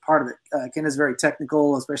specific part of it. Ken is very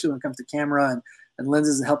technical, especially when it comes to camera and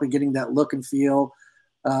lenses and helping getting that look and feel.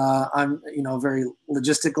 I'm, you know, very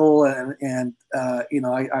logistical and you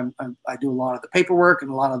know, I do a lot of the paperwork and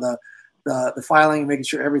a lot of the filing, making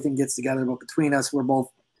sure everything gets together. But between us, we're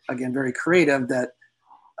both, again, very creative, that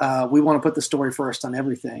we want to put the story first on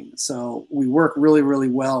everything. So we work really, really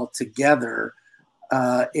well together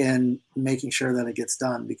in making sure that it gets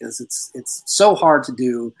done, because it's so hard to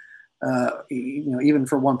do. You know, even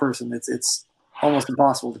for one person, it's almost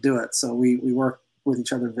impossible to do it. So we work with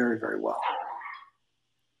each other very, very well.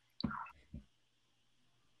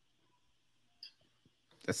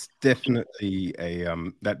 That's definitely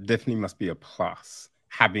that definitely must be a plus,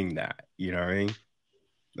 having that, you know what I mean?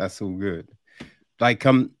 That's all good. Like,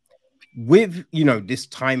 with, you know, this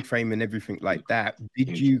time frame and everything like that,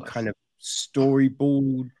 did you kind of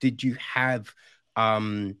storyboard? Did you have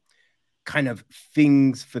kind of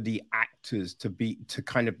things for the actors to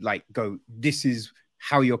kind of like go, this is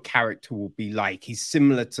how your character will be like? He's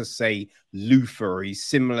similar to, say, Luther, he's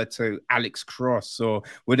similar to Alex Cross, or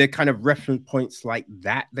were there kind of reference points like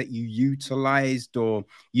that you utilized, or,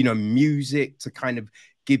 you know, music to kind of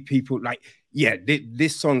give people like, yeah,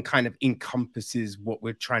 this song kind of encompasses what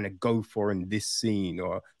we're trying to go for in this scene?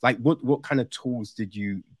 Or like, what kind of tools did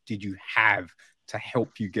you have to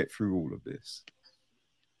help you get through all of this?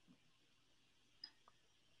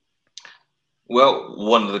 Well,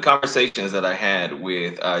 one of the conversations that I had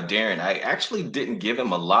with Darren, I actually didn't give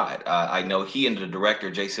him a lot. I know he and the director,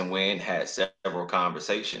 Jason Wynn, had several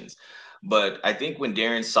conversations. But I think when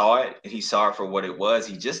Darren saw it, he saw it for what it was.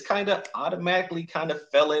 He just kind of automatically kind of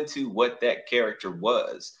fell into what that character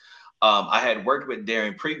was. I had worked with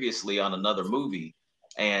Darren previously on another movie,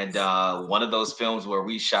 and one of those films where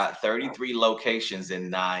we shot 33 locations in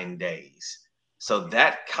 9 days. So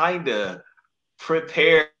that kind of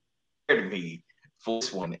prepared me for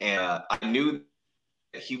this one, and I knew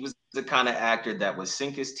that he was the kind of actor that would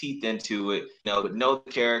sink his teeth into it, you know, would know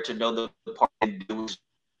the character, know the part, and do his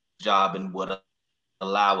job, and would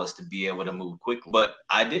allow us to be able to move quickly. But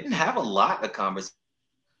I didn't have a lot of conversation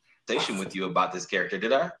with you about this character,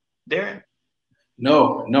 did I, Darren?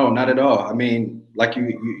 No, not at all. I mean, like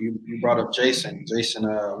you brought up Jason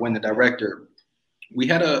Wynn, the director. We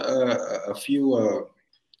had a few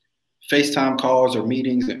FaceTime calls or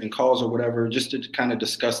meetings and calls or whatever, just to kind of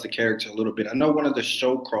discuss the character a little bit. I know one of the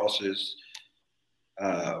show crosses,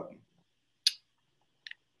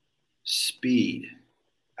 Speed,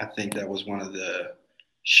 I think that was one of the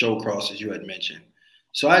show crosses you had mentioned.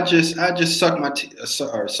 So I just sunk my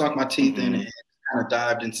teeth in and kind of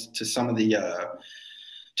dived into some of the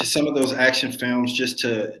to some of those action films, just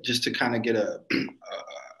to kind of get a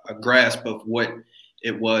grasp of what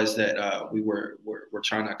it was that we were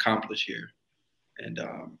trying to accomplish here. And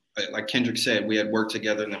like Kendrick said, we had worked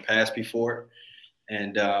together in the past before,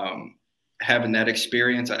 and having that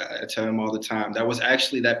experience, I tell him all the time, that was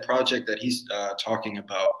actually, that project that he's talking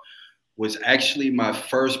about was actually my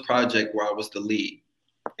first project where I was the lead.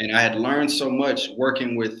 And I had learned so much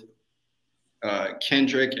working with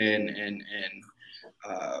Kendrick and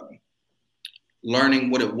learning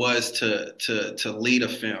what it was to lead a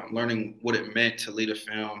film, learning what it meant to lead a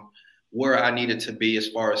film, where I needed to be as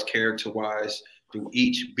far as character-wise through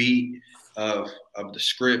each beat of the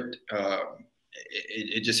script.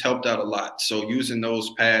 It just helped out a lot. So using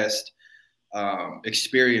those past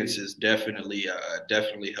experiences definitely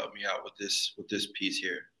helped me out with this piece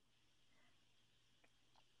here.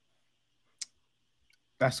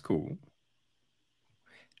 That's cool.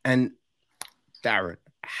 And Darren,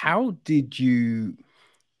 how did you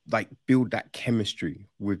like build that chemistry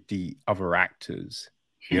with the other actors?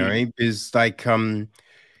 You know what I mean? Because like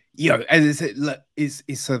you know, as I said, look,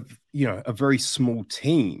 it's a, you know, a very small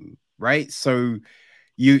team, right? So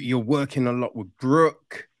you're working a lot with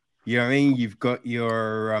Brooke. You know what I mean? You've got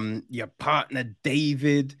your partner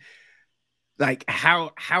David. Like,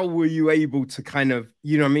 how were you able to kind of,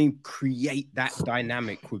 you know what I mean, create that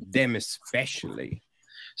dynamic with them especially?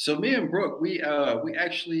 So me and Brooke, we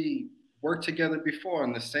actually worked together before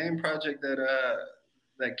on the same project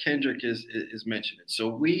that Kendrick is mentioning. So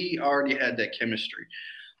we already had that chemistry.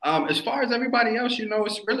 As far as everybody else, you know,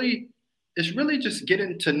 it's really just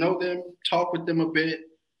getting to know them, talk with them a bit,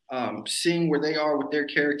 seeing where they are with their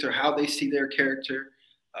character, how they see their character,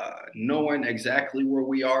 knowing exactly where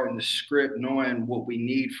we are in the script, knowing what we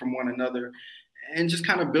need from one another, and just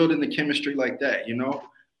kind of building the chemistry like that, you know.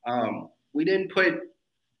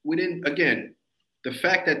 Again, the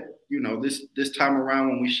fact that, you know, this time around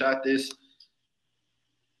when we shot this,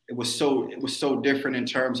 it was so different in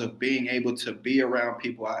terms of being able to be around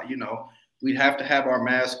people. You know, we'd have to have our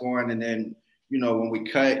mask on, and then, you know, when we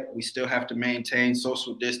cut, we still have to maintain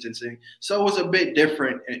social distancing. So it was a bit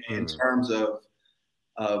different in terms of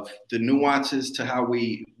the nuances to how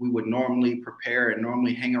we would normally prepare and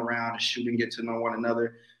normally hang around and shoot and get to know one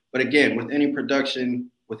another. But again, with any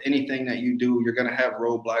production, with anything that you do, you're going to have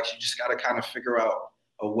roadblocks. You just got to kind of figure out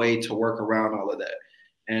a way to work around all of that.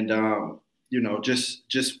 And, you know, just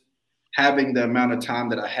having the amount of time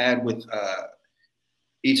that I had with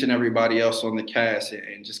each and everybody else on the cast,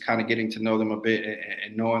 and just kind of getting to know them a bit,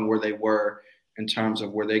 and knowing where they were in terms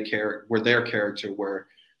of where their character were,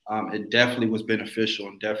 it definitely was beneficial,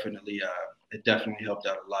 and it definitely helped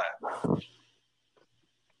out a lot.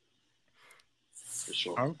 For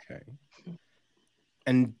sure. Okay.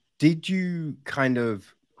 And did you kind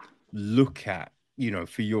of look at, you know,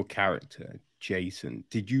 for your character, Jason,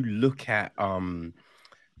 did you look at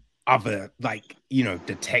other, like, you know,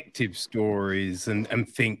 detective stories and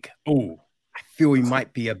think, oh, I feel he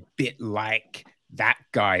might be a bit like that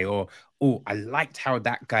guy, or, oh, I liked how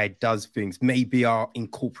that guy does things. Maybe I'll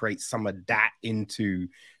incorporate some of that into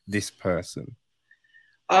this person?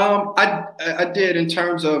 I did, in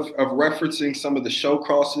terms of referencing some of the show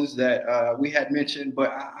crosses that we had mentioned,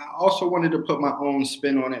 but I also wanted to put my own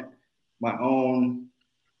spin on it, my own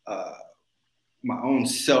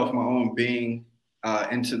self, my own being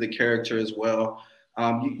into the character as well.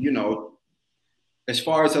 You know, as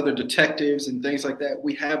far as other detectives and things like that,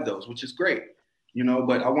 we have those, which is great, you know,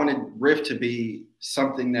 but I wanted Riff to be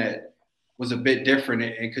something that was a bit different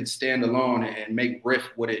and could stand alone and make Riff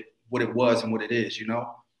what it was and what it is, you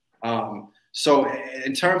know? So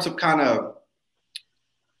in terms of kind of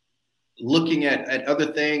looking at other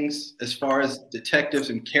things as far as detectives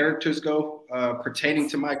and characters go, pertaining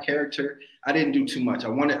to my character, I didn't do too much.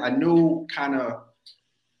 I knew kind of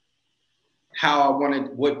how I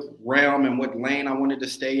wanted, what realm and what lane I wanted to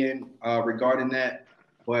stay in regarding that,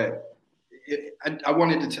 but I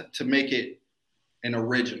wanted to make it an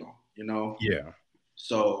original, you know? Yeah.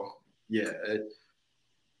 So yeah,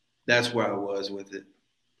 that's where I was with it.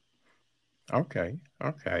 Okay.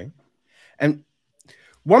 And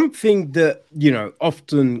one thing that, you know,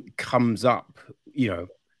 often comes up, you know,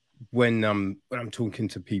 when I'm talking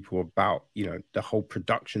to people about, you know, the whole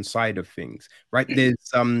production side of things, right?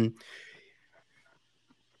 There's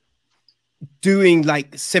doing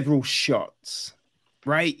like several shots,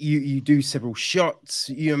 right? You do several shots,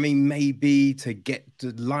 you know what I mean, maybe to get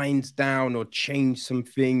the lines down or change some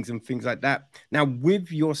things and things like that. Now,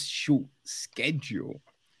 with your short schedule,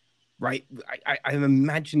 right, I'm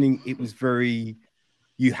imagining it was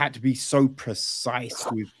you had to be so precise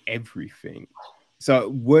with everything. So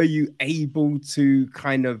were you able to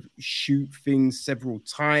kind of shoot things several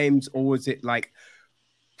times, or was it like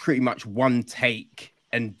pretty much one take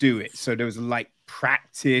and do it? So there was like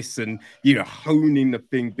practice and, you know, honing the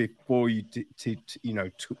thing before you you know,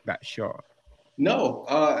 took that shot? No,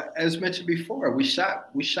 as mentioned before, we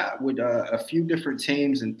shot with a few different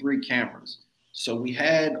teams and 3 cameras. So we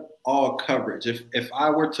had all coverage. If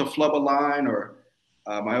I were to flub a line, or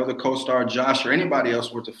my other co-star Josh or anybody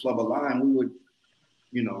else were to flub a line, we would,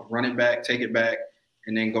 you know, run it back, take it back,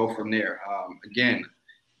 and then go from there. Again,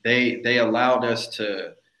 they allowed us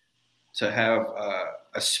to have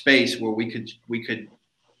a space where we could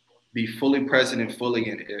be fully present and fully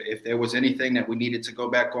in. If there was anything that we needed to go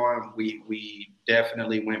back on, we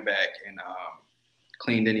definitely went back and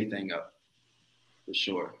cleaned anything up, for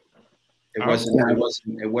sure. It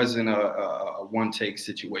wasn't a one take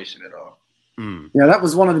situation at all. Yeah, that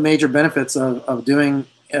was one of the major benefits of doing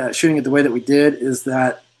shooting it the way that we did, is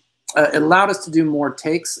that it allowed us to do more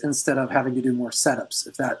takes instead of having to do more setups,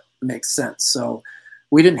 if that makes sense. So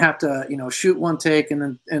we didn't have to, you know, shoot one take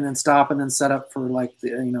and then stop and then set up for like the,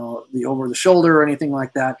 you know, the over the shoulder or anything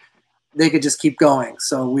like that. They could just keep going.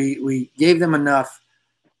 So we gave them enough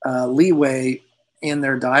leeway in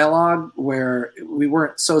their dialogue where we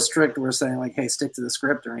weren't so strict. We're saying like, hey, stick to the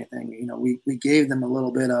script or anything. You know, we gave them a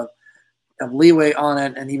little bit of leeway on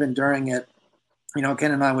it, and even during it, you know,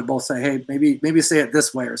 Ken and I would both say, hey, maybe say it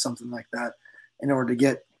this way or something like that in order to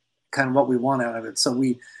get kind of what we want out of it. So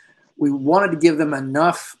we wanted to give them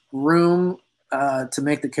enough room to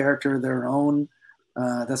make the character their own.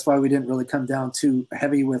 That's why we didn't really come down too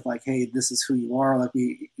heavy with like, hey, this is who you are. Like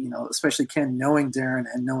we, you know, especially Ken knowing Darren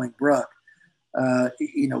and knowing Brooke,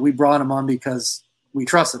 you know, we brought him on because we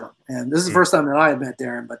trusted him. And this is the first time that I had met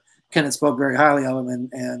Darren, but Ken had spoke very highly of him.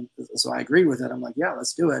 And so I agreed with it. I'm like, yeah,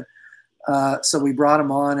 let's do it. So we brought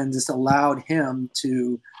him on and just allowed him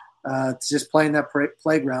to just play in that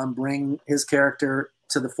playground, bring his character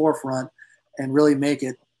to the forefront and really make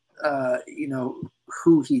it, you know,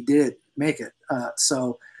 who he did make it.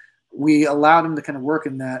 So we allowed him to kind of work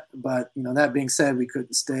in that. But, you know, that being said, we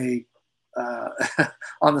couldn't stay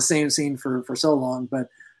on the same scene for so long. But,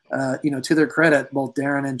 you know, to their credit, both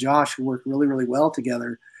Darren and Josh, who worked really, really well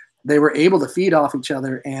together, they were able to feed off each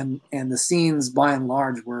other, and the scenes by and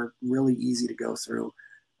large were really easy to go through.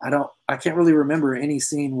 I can't really remember any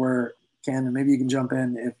scene where, Ken, and maybe you can jump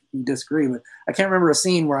in if you disagree, but I can't remember a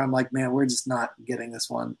scene where I'm like, man, we're just not getting this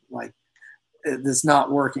one. Like, it's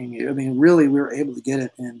not working. I mean, really, we were able to get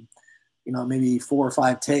it in, you know, maybe 4 or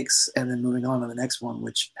 5 takes and then moving on to the next one,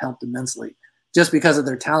 which helped immensely just because of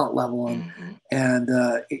their talent level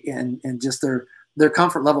and just their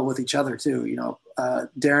comfort level with each other too. You know,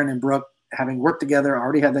 Darren and Brooke, having worked together,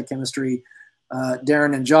 already had that chemistry.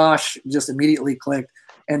 Darren and Josh just immediately clicked.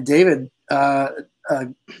 And David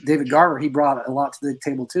Garver, he brought a lot to the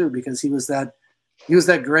table too, because he was that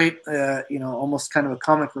great, you know, almost kind of a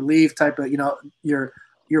comic relief type of, you know, your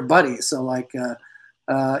buddy. So like,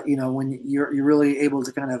 you know, when you're really able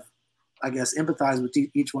to kind of, I guess, empathize with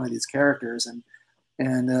each one of these characters. And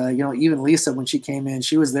you know, even Lisa, when she came in,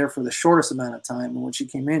 she was there for the shortest amount of time. And when she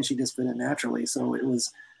came in, she just fit in naturally. So it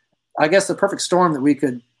was, I guess, the perfect storm that we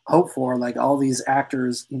could hope for. Like all these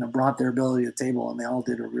actors, you know, brought their ability to the table, and they all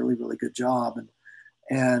did a really, really good job.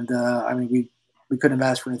 And I mean, we couldn't have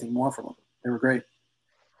asked for anything more from them. They were great.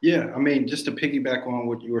 Yeah, I mean, just to piggyback on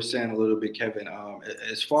what you were saying a little bit, Kevin,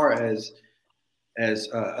 as far as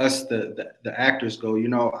us, the actors go, you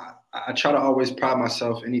know, I try to always pride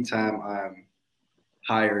myself anytime I'm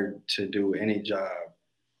hired to do any job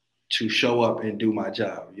to show up and do my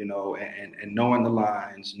job, you know, and knowing the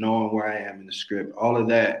lines, knowing where I am in the script, all of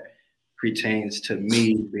that pertains to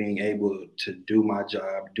me being able to do my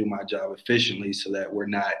job efficiently so that we're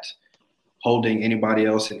not holding anybody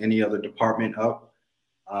else in any other department up.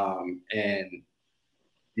 And,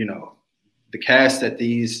 you know, the cast that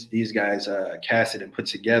these guys casted and put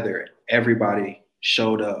together, everybody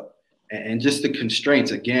showed up. And just the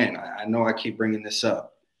constraints, again, I know I keep bringing this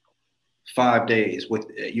up, 5 days with,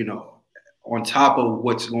 you know, on top of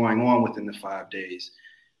what's going on within the 5 days,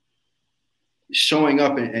 showing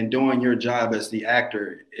up and doing your job as the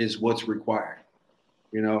actor is what's required,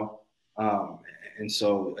 you know? And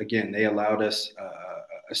so, again, they allowed us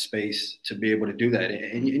a space to be able to do that.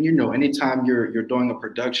 And you know, anytime you're doing a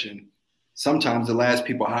production, sometimes the last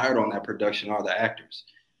people hired on that production are the actors.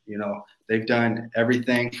 You know, they've done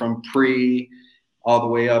everything from pre all the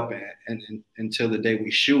way up and until the day we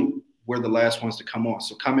shoot. We're the last ones to come on.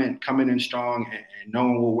 So coming in strong and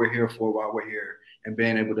knowing what we're here for while we're here and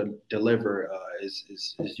being able to deliver is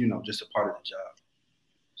you know, just a part of the job.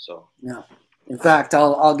 So yeah. In fact,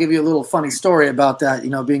 I'll give you a little funny story about that, you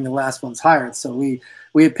know, being the last ones hired. So we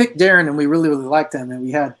had picked Darren, and we really, really liked him. And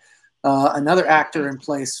we had another actor in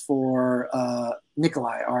place for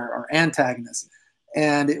Nikolai, our antagonist.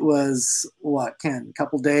 And it was, Ken, a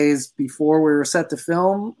couple days before we were set to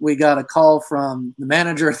film, we got a call from the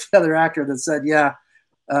manager of the other actor that said,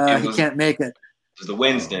 he can't make it. It was a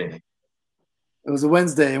Wednesday. It was a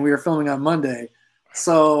Wednesday, and we were filming on Monday.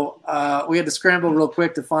 So we had to scramble real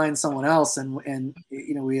quick to find someone else, and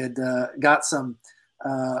you know, we had got some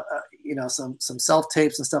you know, some self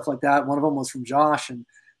tapes and stuff like that. One of them was from Josh,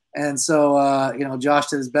 and so you know, Josh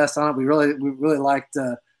did his best on it. We really liked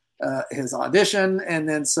his audition, and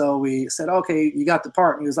then so we said, okay, you got the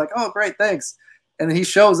part, and he was like, oh, great, thanks. And then he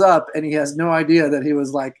shows up, and he has no idea that he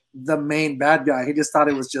was like the main bad guy. He just thought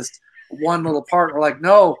it was just one little part. We're like,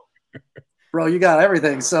 no, bro, you got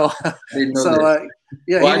everything. So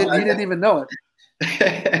yeah, well, he didn't even know it.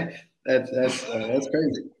 That's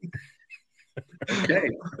crazy. Okay.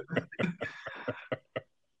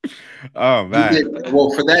 Oh man.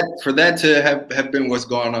 Well, for that to have been what's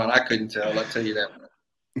going on, I couldn't tell. I'll tell you that.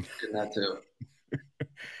 Could not tell.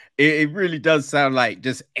 It really does sound like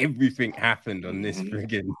just everything happened on this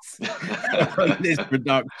friggin' on this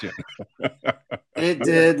production. It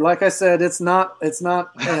did. Like I said, it's not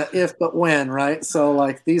if but when, right? So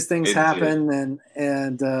like these things happen,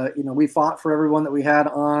 and you know, we fought for everyone that we had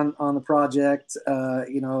on the project.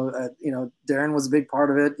 You know, Darren was a big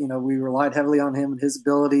part of it. You know, we relied heavily on him and his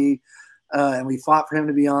ability, and we fought for him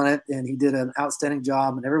to be on it, and he did an outstanding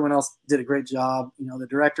job, and everyone else did a great job. You know, the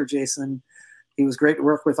director Jason, he was great to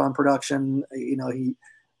work with on production. You know, he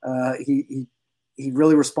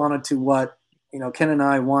really responded to what, you know, Ken and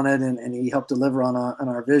I wanted, and he helped deliver on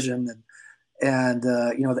our vision. And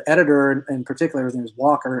you know, the editor in particular, his name is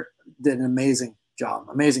Walker, did an amazing job.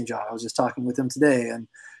 I was just talking with him today,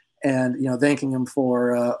 and you know, thanking him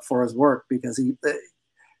for his work, because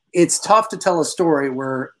it's tough to tell a story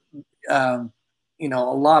where you know,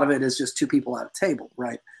 a lot of it is just two people at a table,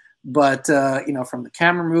 right? But you know, from the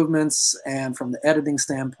camera movements and from the editing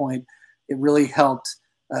standpoint, it really helped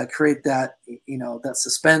create that, you know, that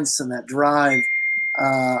suspense and that drive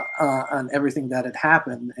on everything that had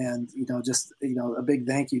happened. And you know, just, you know, a big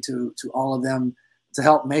thank you to all of them to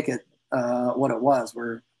help make it what it was.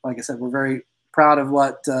 We're, like I said, we're very proud of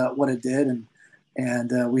what it did,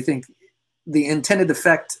 and we think the intended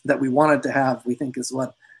effect that we wanted to have, we think, is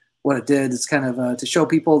what it did. It's kind of to show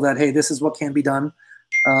people that, hey, this is what can be done.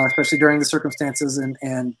 Especially during the circumstances,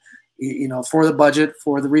 and you know, for the budget,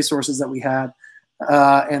 for the resources that we had,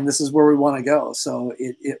 and this is where we want to go. So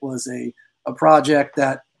it was a project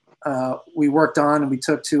that we worked on, and we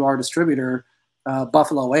took to our distributor,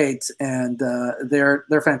 Buffalo 8, and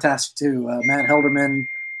they're fantastic too. Matt Helderman,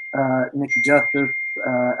 Nikki Justice,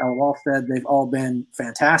 Al Walstead, they've all been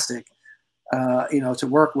fantastic, you know, to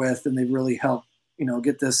work with, and they've really helped, you know,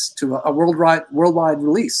 get this to a worldwide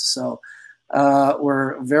release. So.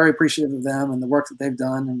 We're very appreciative of them and the work that they've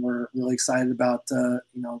done, and we're really excited about you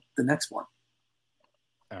know, the next one.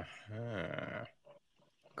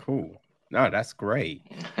 Cool. No, that's great.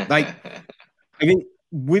 Like, I mean,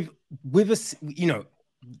 with us, you know,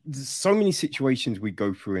 there's so many situations we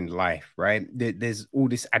go through in life, right? There's all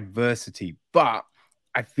this adversity, but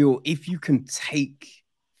I feel if you can take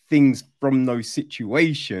things from those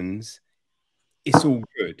situations, it's all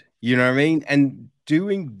good. You know what I mean? And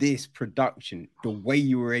doing this production, the way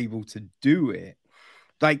you were able to do it,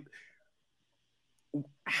 like,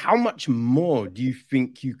 how much more do you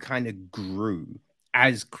think you kind of grew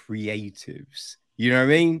as creatives? You know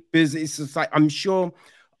what I mean? Because it's just like, I'm sure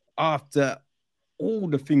after all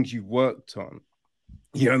the things you've worked on,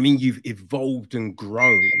 you know what I mean, you've evolved and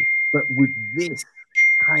grown. But with this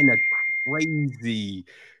kind of crazy,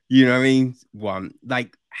 you know what I mean, one,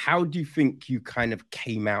 like, how do you think you kind of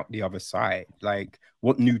came out the other side? Like,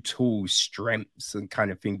 what new tools, strengths, and kind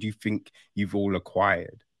of thing do you think you've all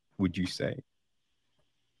acquired, would you say?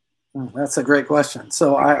 That's a great question.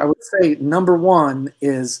 So I would say number one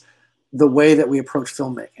is the way that we approach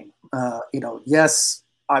filmmaking. You know, yes,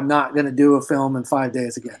 I'm not going to do a film in 5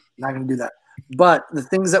 days again. I'm not going to do that. But the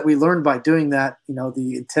things that we learned by doing that, you know,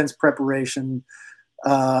 the intense preparation,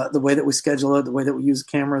 the way that we schedule it, the way that we use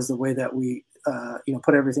cameras, the way that we, you know,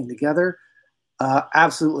 put everything together,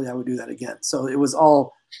 absolutely, I would do that again. So it was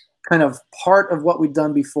all kind of part of what we'd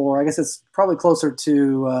done before. I guess it's probably closer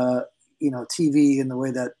to, you know, TV and the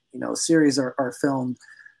way that, you know, series are filmed,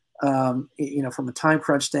 you know, from a time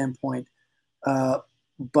crunch standpoint.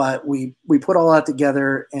 But we put all that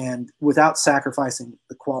together, and without sacrificing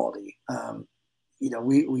the quality. You know,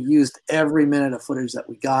 we used every minute of footage that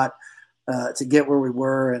we got to get where we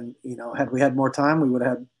were. And, you know, had we had more time, we would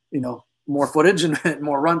have had, you know, more footage and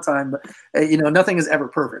more runtime. But, you know, nothing is ever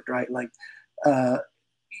perfect, right? Like,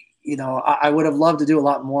 you know, I would have loved to do a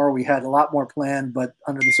lot more. We had a lot more planned, but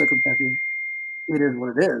under the circumstances, it is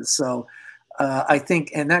what it is. So I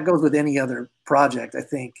think, and that goes with any other project, I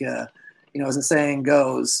think, you know, as the saying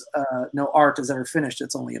goes, no art is ever finished,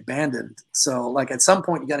 it's only abandoned. So like at some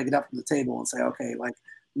point you got to get up from the table and say, okay, like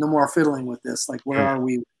no more fiddling with this. Like, where are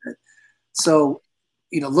we with it? So,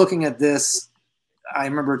 you know, looking at this, I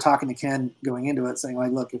remember talking to Ken going into it saying,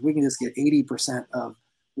 like, look, if we can just get 80% of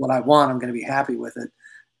what I want, I'm going to be happy with it.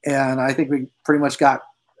 And I think we pretty much got,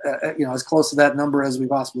 you know, as close to that number as we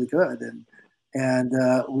possibly could. And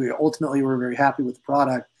we ultimately were very happy with the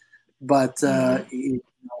product. But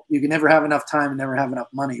you can never have enough time and never have enough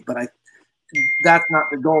money. But that's not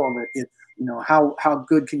the goal of it. It's, you know, how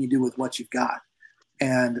good can you do with what you've got?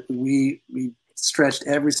 And we stretched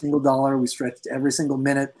every single dollar. We stretched every single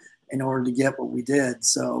minute in order to get what we did.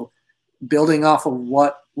 So building off of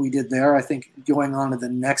what we did there, I think going on to the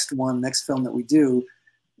next film that we do,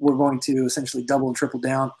 we're going to essentially double and triple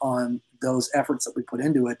down on those efforts that we put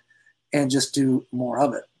into it and just do more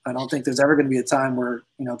of it. I don't think there's ever going to be a time where,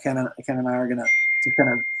 you know, Ken and I are going to just kind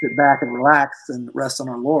of sit back and relax and rest on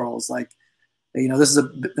our laurels. Like, you know, this has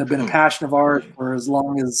been a passion of ours for as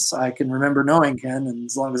long as I can remember knowing Ken, and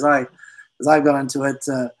as long as I've gone into it.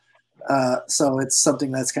 So it's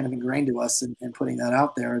something that's kind of ingrained to us, and putting that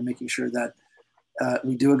out there and making sure that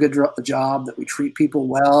we do a good job, that we treat people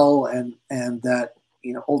well, and that,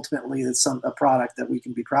 you know, ultimately it's a product that we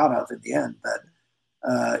can be proud of in the end.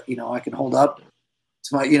 That you know, I can hold up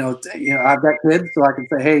to my, you know, I've got kids, so I can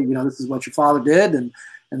say, hey, you know, this is what your father did, and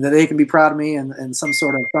that they can be proud of me, and some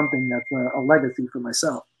sort of something that's a legacy for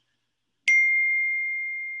myself.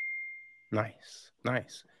 Nice.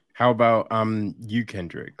 How about you,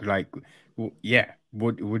 Kendrick? Like, yeah,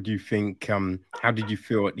 what do you think? How did you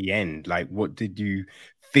feel at the end? Like, what did you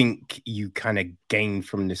think you kind of gained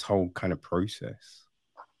from this whole kind of process?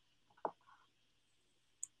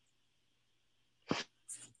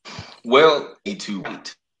 Well, me too.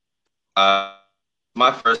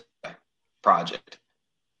 My first project,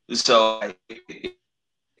 so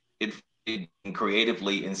it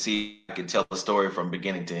creatively and see I could tell the story from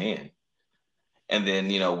beginning to end. And then,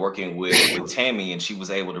 you know, working with Tammy, and she was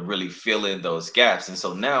able to really fill in those gaps. And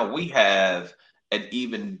so now we have a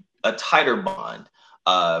tighter bond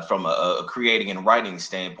from a creating and writing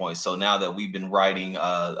standpoint. So now that we've been writing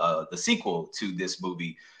the sequel to this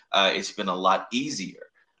movie, it's been a lot easier.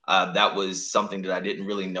 That was something that I didn't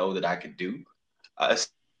really know that I could do.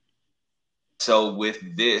 So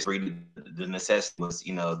with this, the necessity was,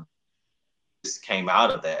 you know, this came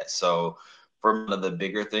out of that. So for one of the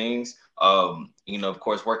bigger things, you know, of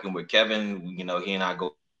course, working with Kevin, you know, he and I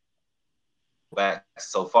go back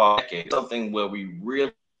so far. Something where we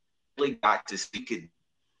really got to see it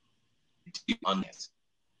on this.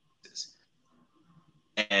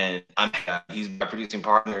 And he's my producing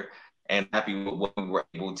partner, and happy with what we were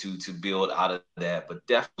able to build out of that. But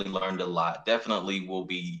definitely learned a lot. Definitely will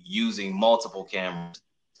be using multiple cameras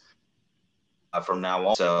from now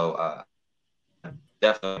on. So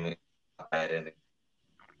definitely, and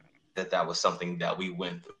that was something that we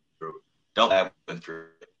went through. Don't have went through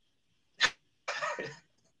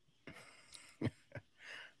it.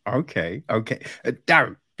 Okay.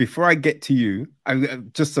 Darren, before I get to you,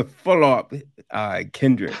 just a follow up,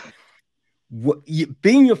 Kendrick.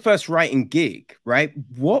 Being your first writing gig, right?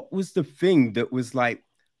 What was the thing that was like,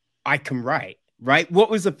 I can write, right? What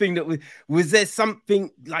was the thing that was there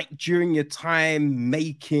something like during your time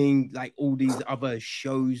making like all these other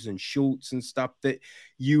shows and shorts and stuff that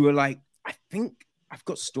you were like, I think I've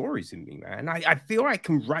got stories in me, man. I feel I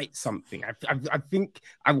can write something. I think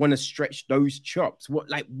I want to stretch those chops.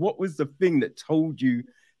 What was the thing that told you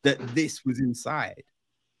that this was inside?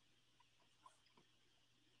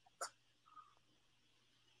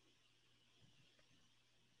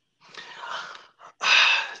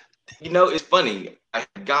 You know, it's funny. I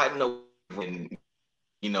had gotten in,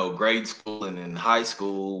 you know, grade school and in high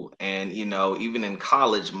school, and you know, even in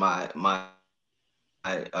college, my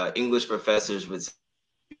English professors would say,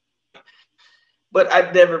 but I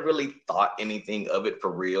never really thought anything of it for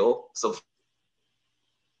real. So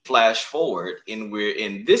flash forward, and we're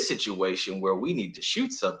in this situation where we need to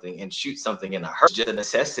shoot something in a hurry. Just a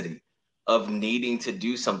necessity of needing to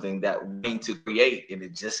do something that we need to create, and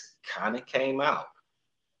it just kind of came out.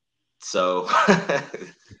 So,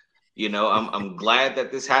 you know, I'm glad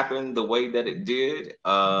that this happened the way that it did.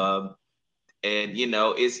 And you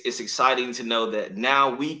know, it's exciting to know that now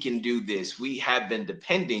we can do this. We have been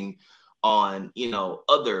depending on, you know,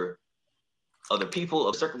 other people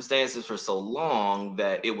of circumstances for so long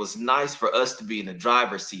that it was nice for us to be in the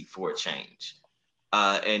driver's seat for a change.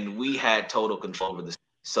 And we had total control over this.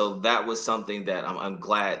 So that was something that I'm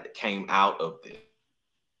glad came out of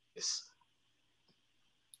this.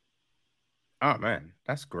 Oh man,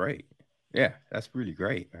 that's great. Yeah, that's really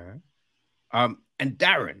great, man. And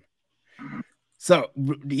Darren, so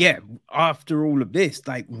yeah, after all of this,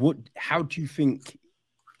 like, how do you think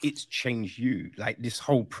it's changed you? Like this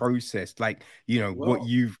whole process, like, you know, what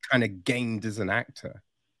you've kind of gained as an actor.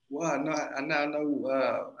 Well, I now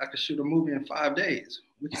know I could shoot a movie in 5 days.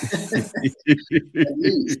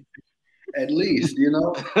 At least, you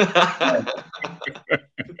know.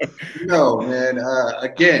 No, man.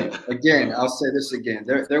 Again, I'll say this again.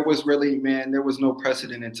 There was really, man, there was no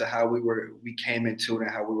precedent into how we came into it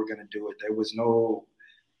and how we were going to do it. There was no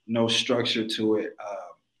structure to it.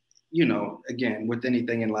 You know, again, with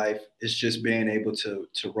anything in life, it's just being able to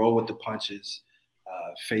roll with the punches,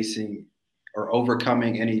 facing or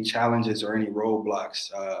overcoming any challenges or any roadblocks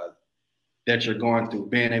that you're going through,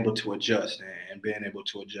 being able to adjust and being able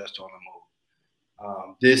to adjust on the move.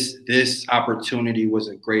 This opportunity was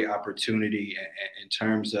a great opportunity in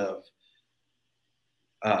terms of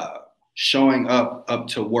showing up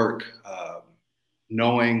to work,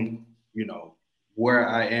 knowing, you know, where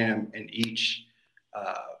I am in each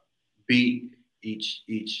beat,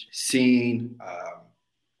 each scene,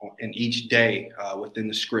 in each day within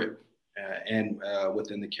the script and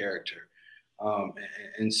within the character.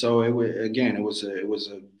 And so it was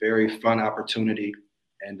a very fun opportunity,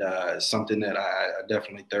 and something that I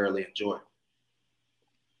definitely thoroughly enjoy.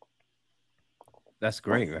 That's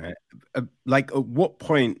great, man. Like, at what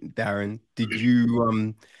point, Darren, did you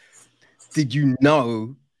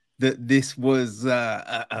know that this was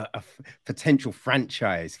a potential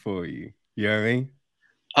franchise for you? You know what I mean?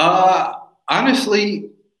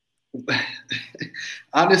 Honestly,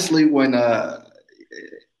 honestly, when I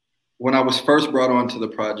was first brought onto the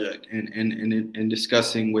project and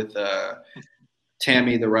discussing with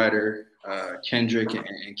Tammy, the writer, Kendrick,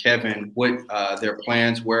 and Kevin, what their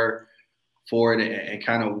plans were for it, and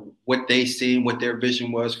kind of what they seen, what their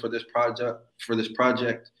vision was for this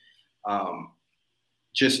project.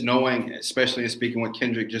 Just knowing, especially in speaking with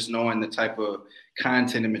Kendrick, just knowing the type of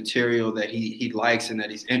content and material that he likes and that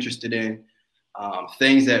he's interested in,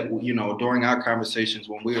 things that, you know, during our conversations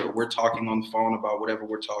when we're talking on the phone about whatever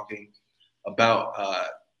we're talking about,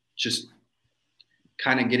 just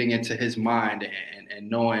kind of getting into his mind and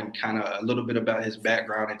knowing kind of a little bit about his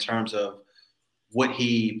background in terms of what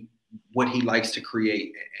he likes to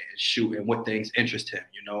create and shoot and what things interest him,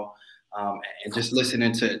 you know. And just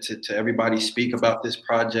listening to everybody speak about this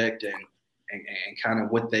project and kind of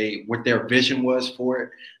what their vision was for it,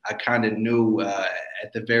 I kind of knew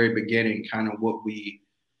at the very beginning kind of what we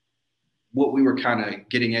were kind of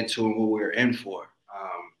getting into and what we were in for.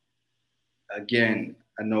 Again,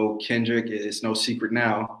 I know Kendrick, it's no secret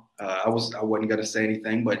now. I wasn't gonna say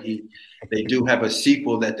anything, but they do have a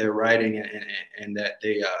sequel that they're writing and that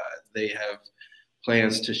they have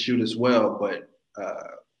plans to shoot as well. But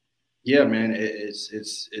yeah, man,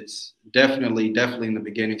 it's definitely in the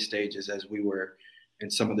beginning stages as we were in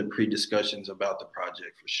some of the pre-discussions about the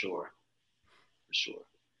project, for sure.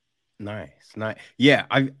 Nice. Yeah,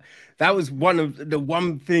 that was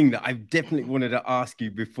one thing that I definitely wanted to ask you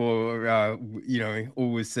before you know,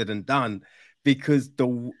 all was said and done, because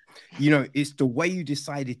it's the way you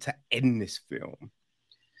decided to end this film,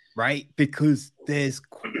 right? Because there's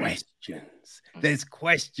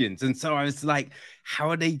questions, and so I was like, how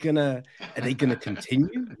are they gonna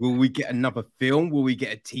continue? Will we get another film? Will we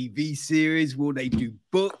get a TV series? Will they do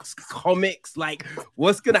books, comics? Like,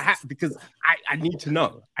 what's gonna happen? Because I need to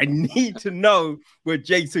know where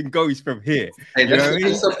Jason goes from here. Hey,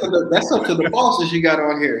 that's up to the bosses you got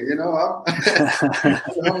on here, you know.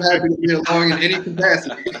 I'm happy to be along in any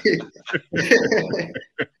capacity.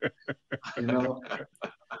 You know.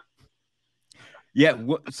 Yeah.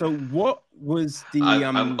 So what was the?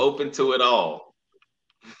 I'm open to it all.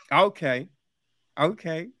 Okay.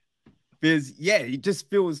 Because it just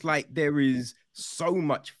feels like there is so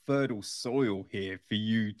much fertile soil here for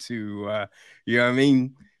you to, you know what I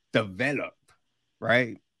mean, develop,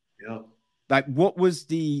 right? Yeah. Like, what was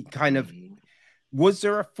the kind of? Was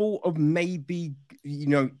there a thought of maybe, you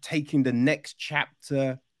know, taking the next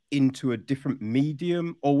chapter into a different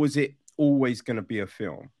medium, or was it always going to be a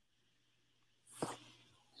film?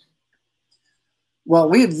 Well,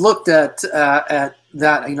 we had looked at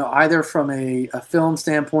that, you know, either from a film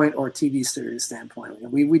standpoint or TV series standpoint.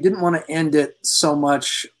 We didn't want to end it so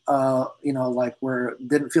much, you know, like where it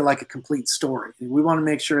didn't feel like a complete story. We want to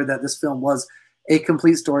make sure that this film was a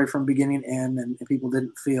complete story from beginning to end, and people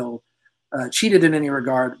didn't feel cheated in any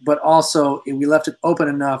regard. But also, we left it open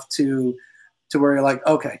enough to where you're like,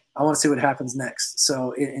 okay, I want to see what happens next.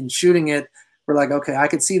 So in shooting it, we're like, okay, I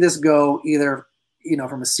could see this go either, you know,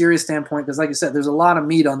 from a serious standpoint, because like you said, there's a lot of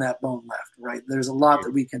meat on that bone left, right? There's a lot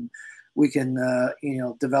that we can you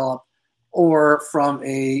know, develop, or from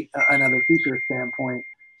another feature standpoint,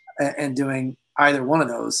 and doing either one of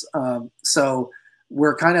those. So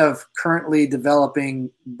we're kind of currently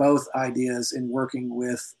developing both ideas and working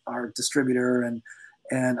with our distributor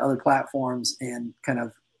and other platforms, and kind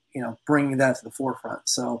of, you know, bringing that to the forefront.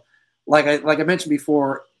 So like I mentioned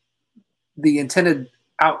before, the intended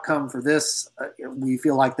outcome for this, we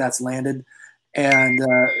feel like that's landed, and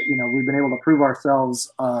you know, we've been able to prove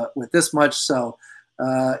ourselves with this much, so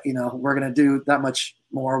you know, we're going to do that much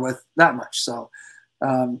more with that much. So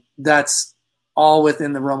that's all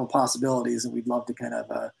within the realm of possibilities, and we'd love to kind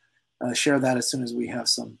of share that as soon as we have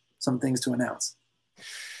some things to announce.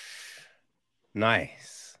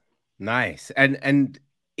 Nice. And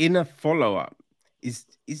in a follow-up, is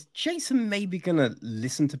Jason maybe gonna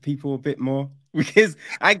listen to people a bit more? Because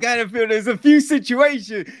I kind of feel there's a few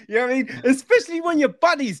situations, you know what I mean? Especially when your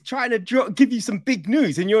buddy's trying to give you some big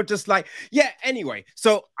news and you're just like, yeah, anyway,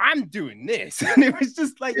 so I'm doing this. And it was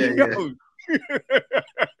just like, yeah, yo.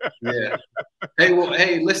 Yeah.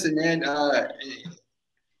 Hey, listen, man.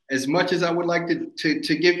 As much as I would like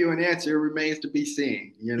to give you an answer, it remains to be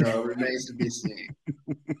seen. You know, it remains to be seen.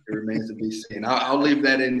 It remains to be seen. I'll leave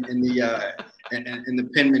that in the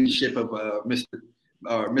penmanship of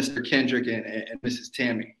Mr. Kendrick and Mrs.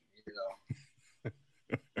 Tammy. You know.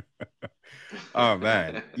 Oh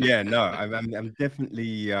man, yeah, no, I'm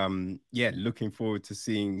definitely looking forward to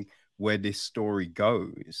seeing where this story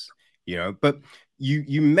goes. You know, but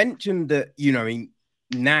you mentioned that, you know, I mean,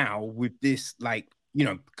 now with this, like, you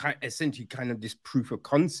know, essentially kind of this proof of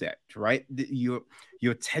concept, right? You're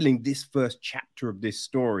telling this first chapter of this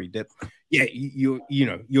story that, yeah, you'll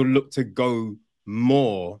look to go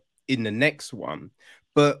more in the next one.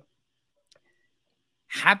 But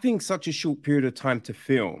having such a short period of time to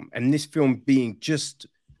film, and this film being just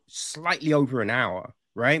slightly over an hour,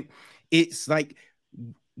 right? It's like,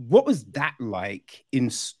 what was that like in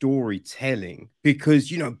storytelling? Because,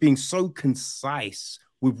 you know, being so concise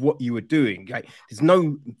with what you were doing, like there's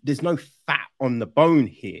no fat on the bone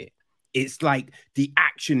here. It's like the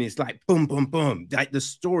action is like boom, boom, boom. Like the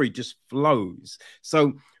story just flows.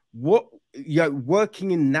 So what, you know,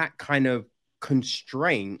 working in that kind of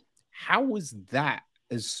constraint, how was that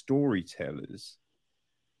as storytellers?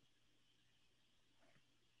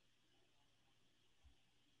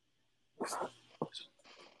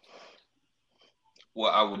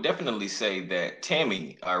 Well, I would definitely say that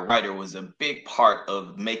Tammy, our writer, was a big part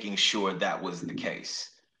of making sure that was the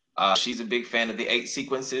case. She's a big fan of the 8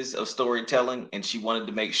 sequences of storytelling, and she wanted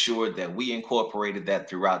to make sure that we incorporated that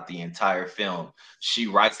throughout the entire film. She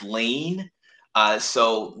writes lean,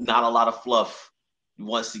 so not a lot of fluff.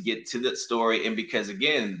 Wants to get to the story, and because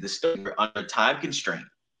again, the story are under time constraint,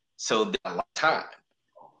 so there's a lot of time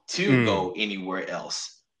to go anywhere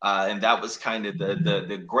else. And that was kind of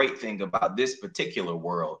the great thing about this particular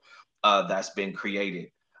world that's been created.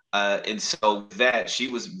 And so that she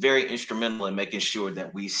was very instrumental in making sure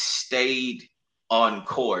that we stayed on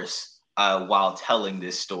course while telling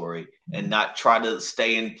this story and not try to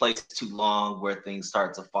stay in place too long where things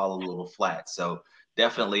start to fall a little flat. So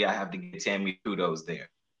definitely I have to give Tammy kudos there.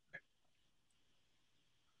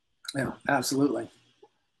 Yeah, absolutely.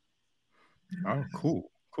 Oh, cool.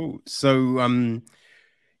 So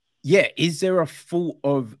yeah, is there a thought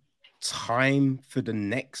of time for the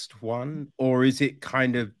next one, or is it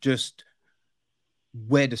kind of just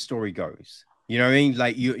where the story goes? You know what I mean?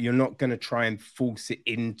 Like you're not going to try and force it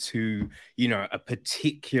into, you know, a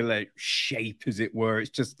particular shape, as it were.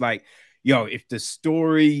 It's just like, yo, if the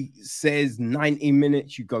story says 90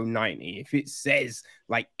 minutes, you go 90. If it says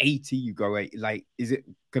like 80, you go 80. Like, is it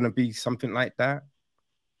going to be something like that?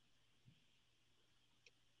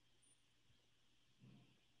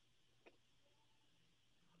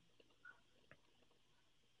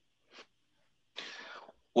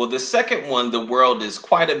 Well, the second one, the world is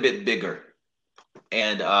quite a bit bigger.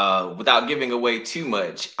 And without giving away too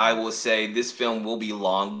much, I will say this film will be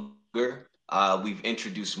longer. We've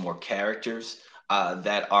introduced more characters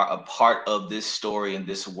that are a part of this story and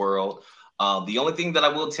this world. The only thing that I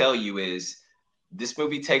will tell you is this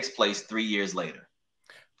movie takes place 3 years later.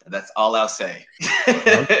 That's all I'll say.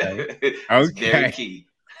 Okay. It's very key.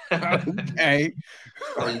 Okay.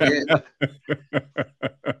 Yeah.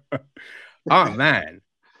 Oh man.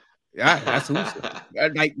 Yeah, that's awesome.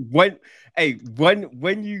 Like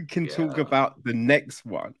when you can talk about the next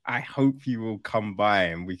one, I hope you will come by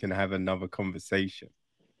and we can have another conversation.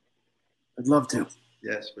 I'd love to.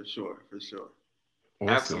 Yes, for sure.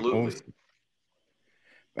 Awesome, Absolutely. awesome.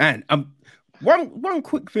 Man, one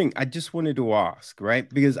quick thing I just wanted to ask, right?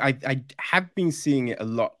 Because I have been seeing it a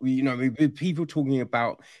lot, you know, with people talking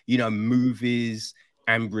about, you know, movies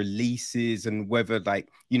and releases and whether, like,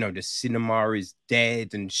 you know, the cinema is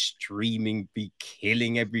dead and streaming be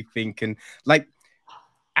killing everything. And like,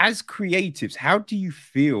 as creatives, how do you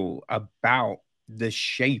feel about the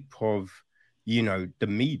shape of, you know, the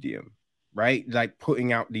medium, right? Like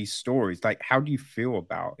putting out these stories, like, how do you feel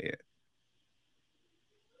about it?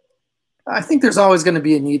 I think there's always going to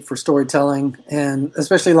be a need for storytelling, and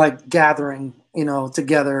especially like gathering, you know,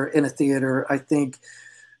 together in a theater. I think,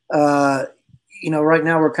 you know, right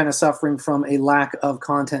now we're kind of suffering from a lack of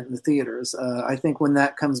content in the theaters. I think when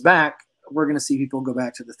that comes back, we're going to see people go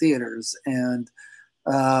back to the theaters. And,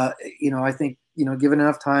 you know, I think, you know, given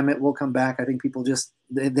enough time, it will come back. I think people just,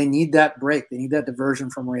 they need that break. They need that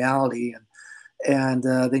diversion from reality. and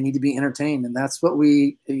they need to be entertained. And that's what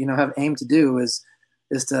we, have aimed to do is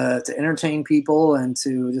to entertain people and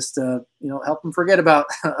to just, help them forget about,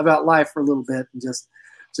 about life for a little bit and just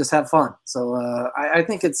have fun. So I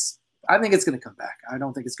think it's going to come back. I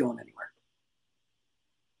don't think it's going anywhere.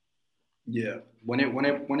 Yeah, when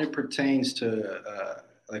it pertains to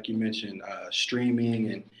like you mentioned,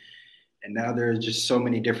 streaming and now there's just so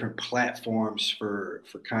many different platforms for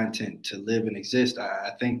content to live and exist.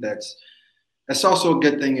 I think that's also a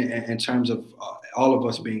good thing in terms of all of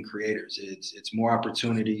us being creators. It's more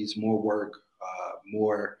opportunities, more work,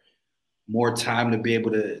 more time to be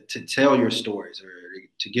able to tell your stories or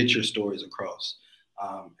to get your stories across.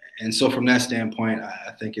 And so from that standpoint,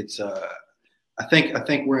 I think it's I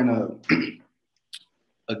think we're in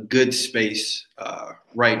a good space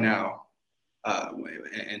right now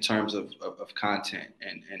in terms of content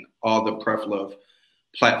and all the plethora of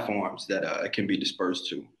platforms that it can be dispersed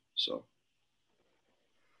to. So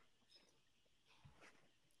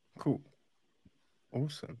cool,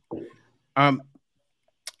 awesome. All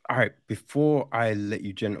right, before I let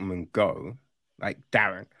you gentlemen go, like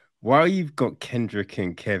Darren, while you've got Kendrick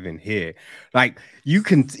and Kevin here, like you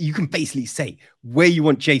can basically say where you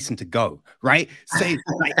want Jason to go, right? Say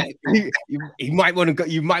like he might want to go,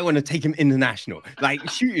 you might want to take him international. Like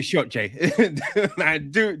shoot your shot, Jay.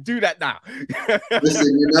 Like, do that now.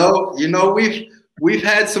 Listen, we've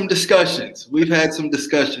had some discussions. We've had some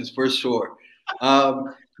discussions for sure.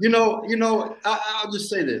 I'll just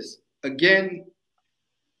say this again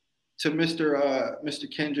to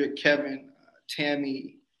Mr. Kendrick, Kevin,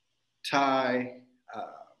 Tammy, Ty,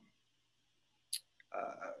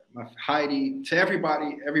 Heidi, to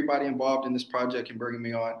everybody involved in this project and bringing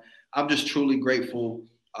me on. I'm just truly grateful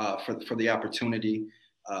for the opportunity,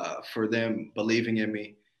 for them believing in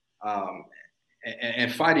me,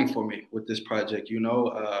 and fighting for me with this project.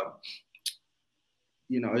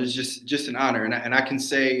 It's just an honor, and I can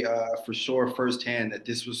say for sure firsthand that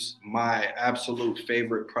this was my absolute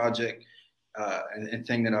favorite project and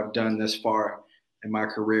thing that I've done this far in my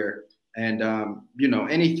career. And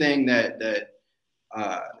anything that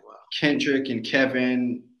Kendrick and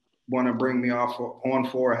Kevin want to bring me on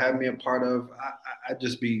for, have me a part of, I'd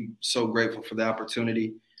just be so grateful for the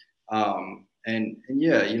opportunity. And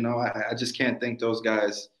yeah, I just can't thank those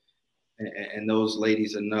guys and those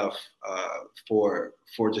ladies enough for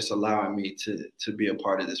just allowing me to be a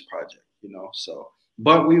part of this project. So,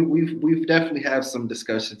 but we've definitely had some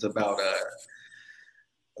discussions about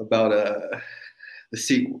the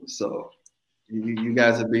sequel. So you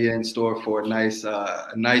guys will be in store for a nice,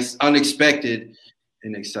 unexpected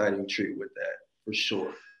and exciting treat with that for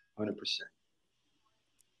sure. 100%.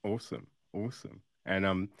 Awesome.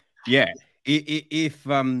 And yeah, if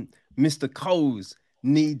Mr. Coles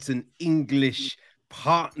needs an English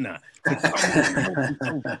partner to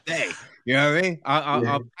come today, you know what I mean?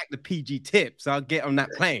 I'll pack the PG tips. I'll get on that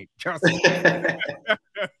plane. Trust me. There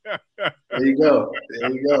you go.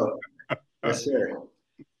 Yes, sir.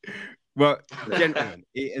 Well, gentlemen,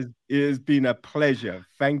 it has been a pleasure.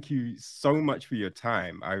 Thank you so much for your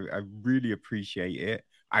time. I really appreciate it.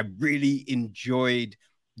 I really enjoyed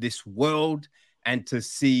this world and to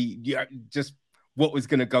see just what was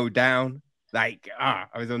going to go down. Like, I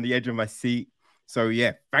was on the edge of my seat. So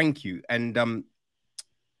yeah, thank you. And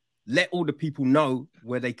let all the people know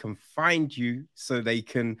where they can find you so they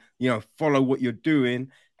can, follow what you're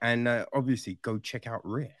doing and obviously go check out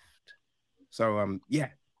Rift. So yeah,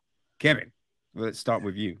 Kevin, let's start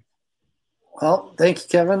with you. Well, thank you,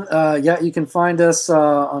 Kevin. Yeah, you can find us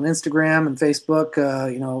on Instagram and Facebook,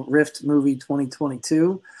 Rift Movie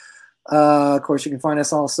 2022. Of course, you can find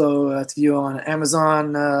us also to view on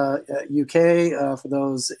Amazon UK for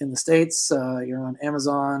those in the States. You're on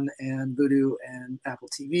Amazon and Vudu and Apple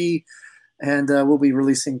TV. And we'll be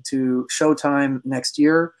releasing to Showtime next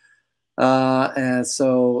year. And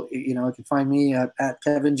so, you can find me at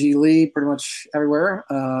Kevin G. Lee pretty much everywhere.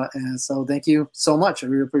 And so thank you so much. I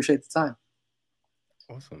really appreciate the time.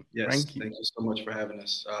 Awesome. Yes, thank you so much for having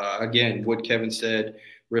us. Again, what Kevin said,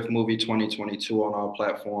 Rift Movie 2022 on all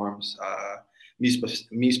platforms. Me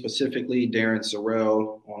specifically, Darren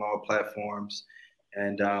Sorrell on all platforms.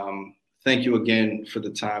 And thank you again for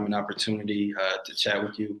the time and opportunity to chat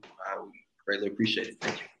with you. We greatly appreciate it.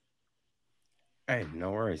 Thank you. Hey,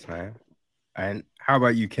 no worries, man. And how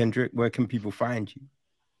about you, Kendrick? Where can people find you?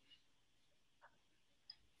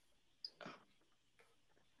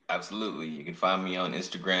 Absolutely. You can find me on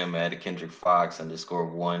Instagram at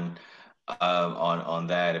 @KendrickFox_1 on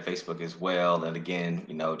that, at Facebook as well. And again,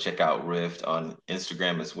 check out Rift on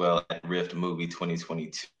Instagram as well at Rift Movie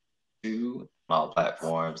 2022 on all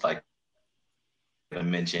platforms. Like I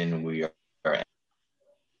mentioned, we are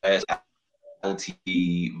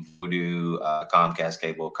LTE, Voodoo, Comcast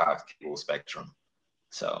cable, Cox cable, Spectrum.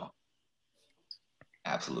 So,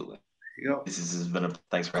 absolutely. This has been a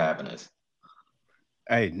thanks for having us.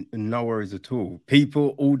 Hey, no worries at all.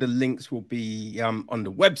 People, all the links will be on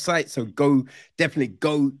the website. So definitely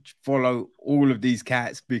go follow all of these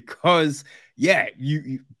cats because, yeah,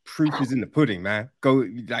 you proof is in the pudding, man. Go,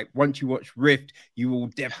 like, once you watch Rift, you will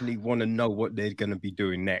definitely want to know what they're going to be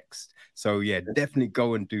doing next. So, yeah, definitely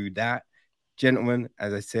go and do that. Gentlemen,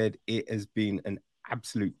 as I said, it has been an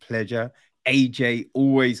absolute pleasure. AJ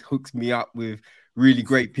always hooks me up with really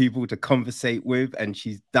great people to conversate with, and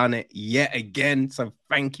she's done it yet again. So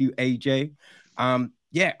thank you, AJ.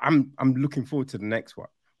 Yeah, I'm looking forward to the next one.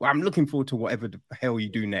 Well, I'm looking forward to whatever the hell you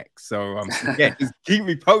do next. So yeah, just keep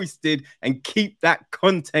me posted and keep that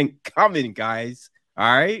content coming, guys.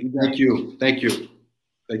 All right. Thank you. Thank you.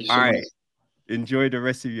 Thank you so much. Enjoy the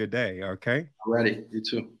rest of your day. Okay. Ready. You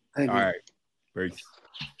too. Thank you. All right. Peace.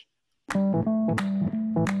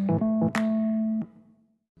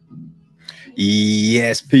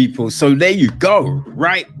 Yes, people. So there you go.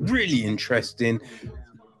 Right. Really interesting.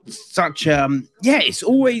 Such yeah, it's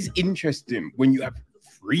always interesting when you have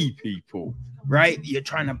 3 people, right? You're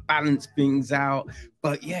trying to balance things out.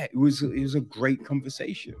 But yeah, it was a great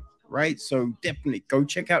conversation, right? So definitely go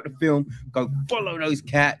check out the film, go follow those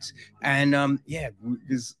cats, and yeah,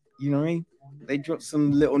 because you know what I mean, they dropped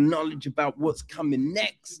some little knowledge about what's coming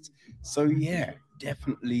next. So yeah,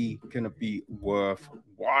 definitely gonna be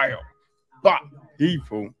worthwhile. But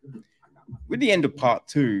people, we're the end of part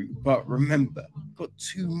 2, but remember, got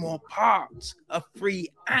 2 more parts, a 3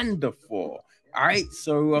 and a 4. All right,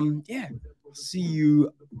 so yeah, see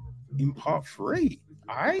you in part 3.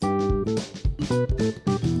 All right.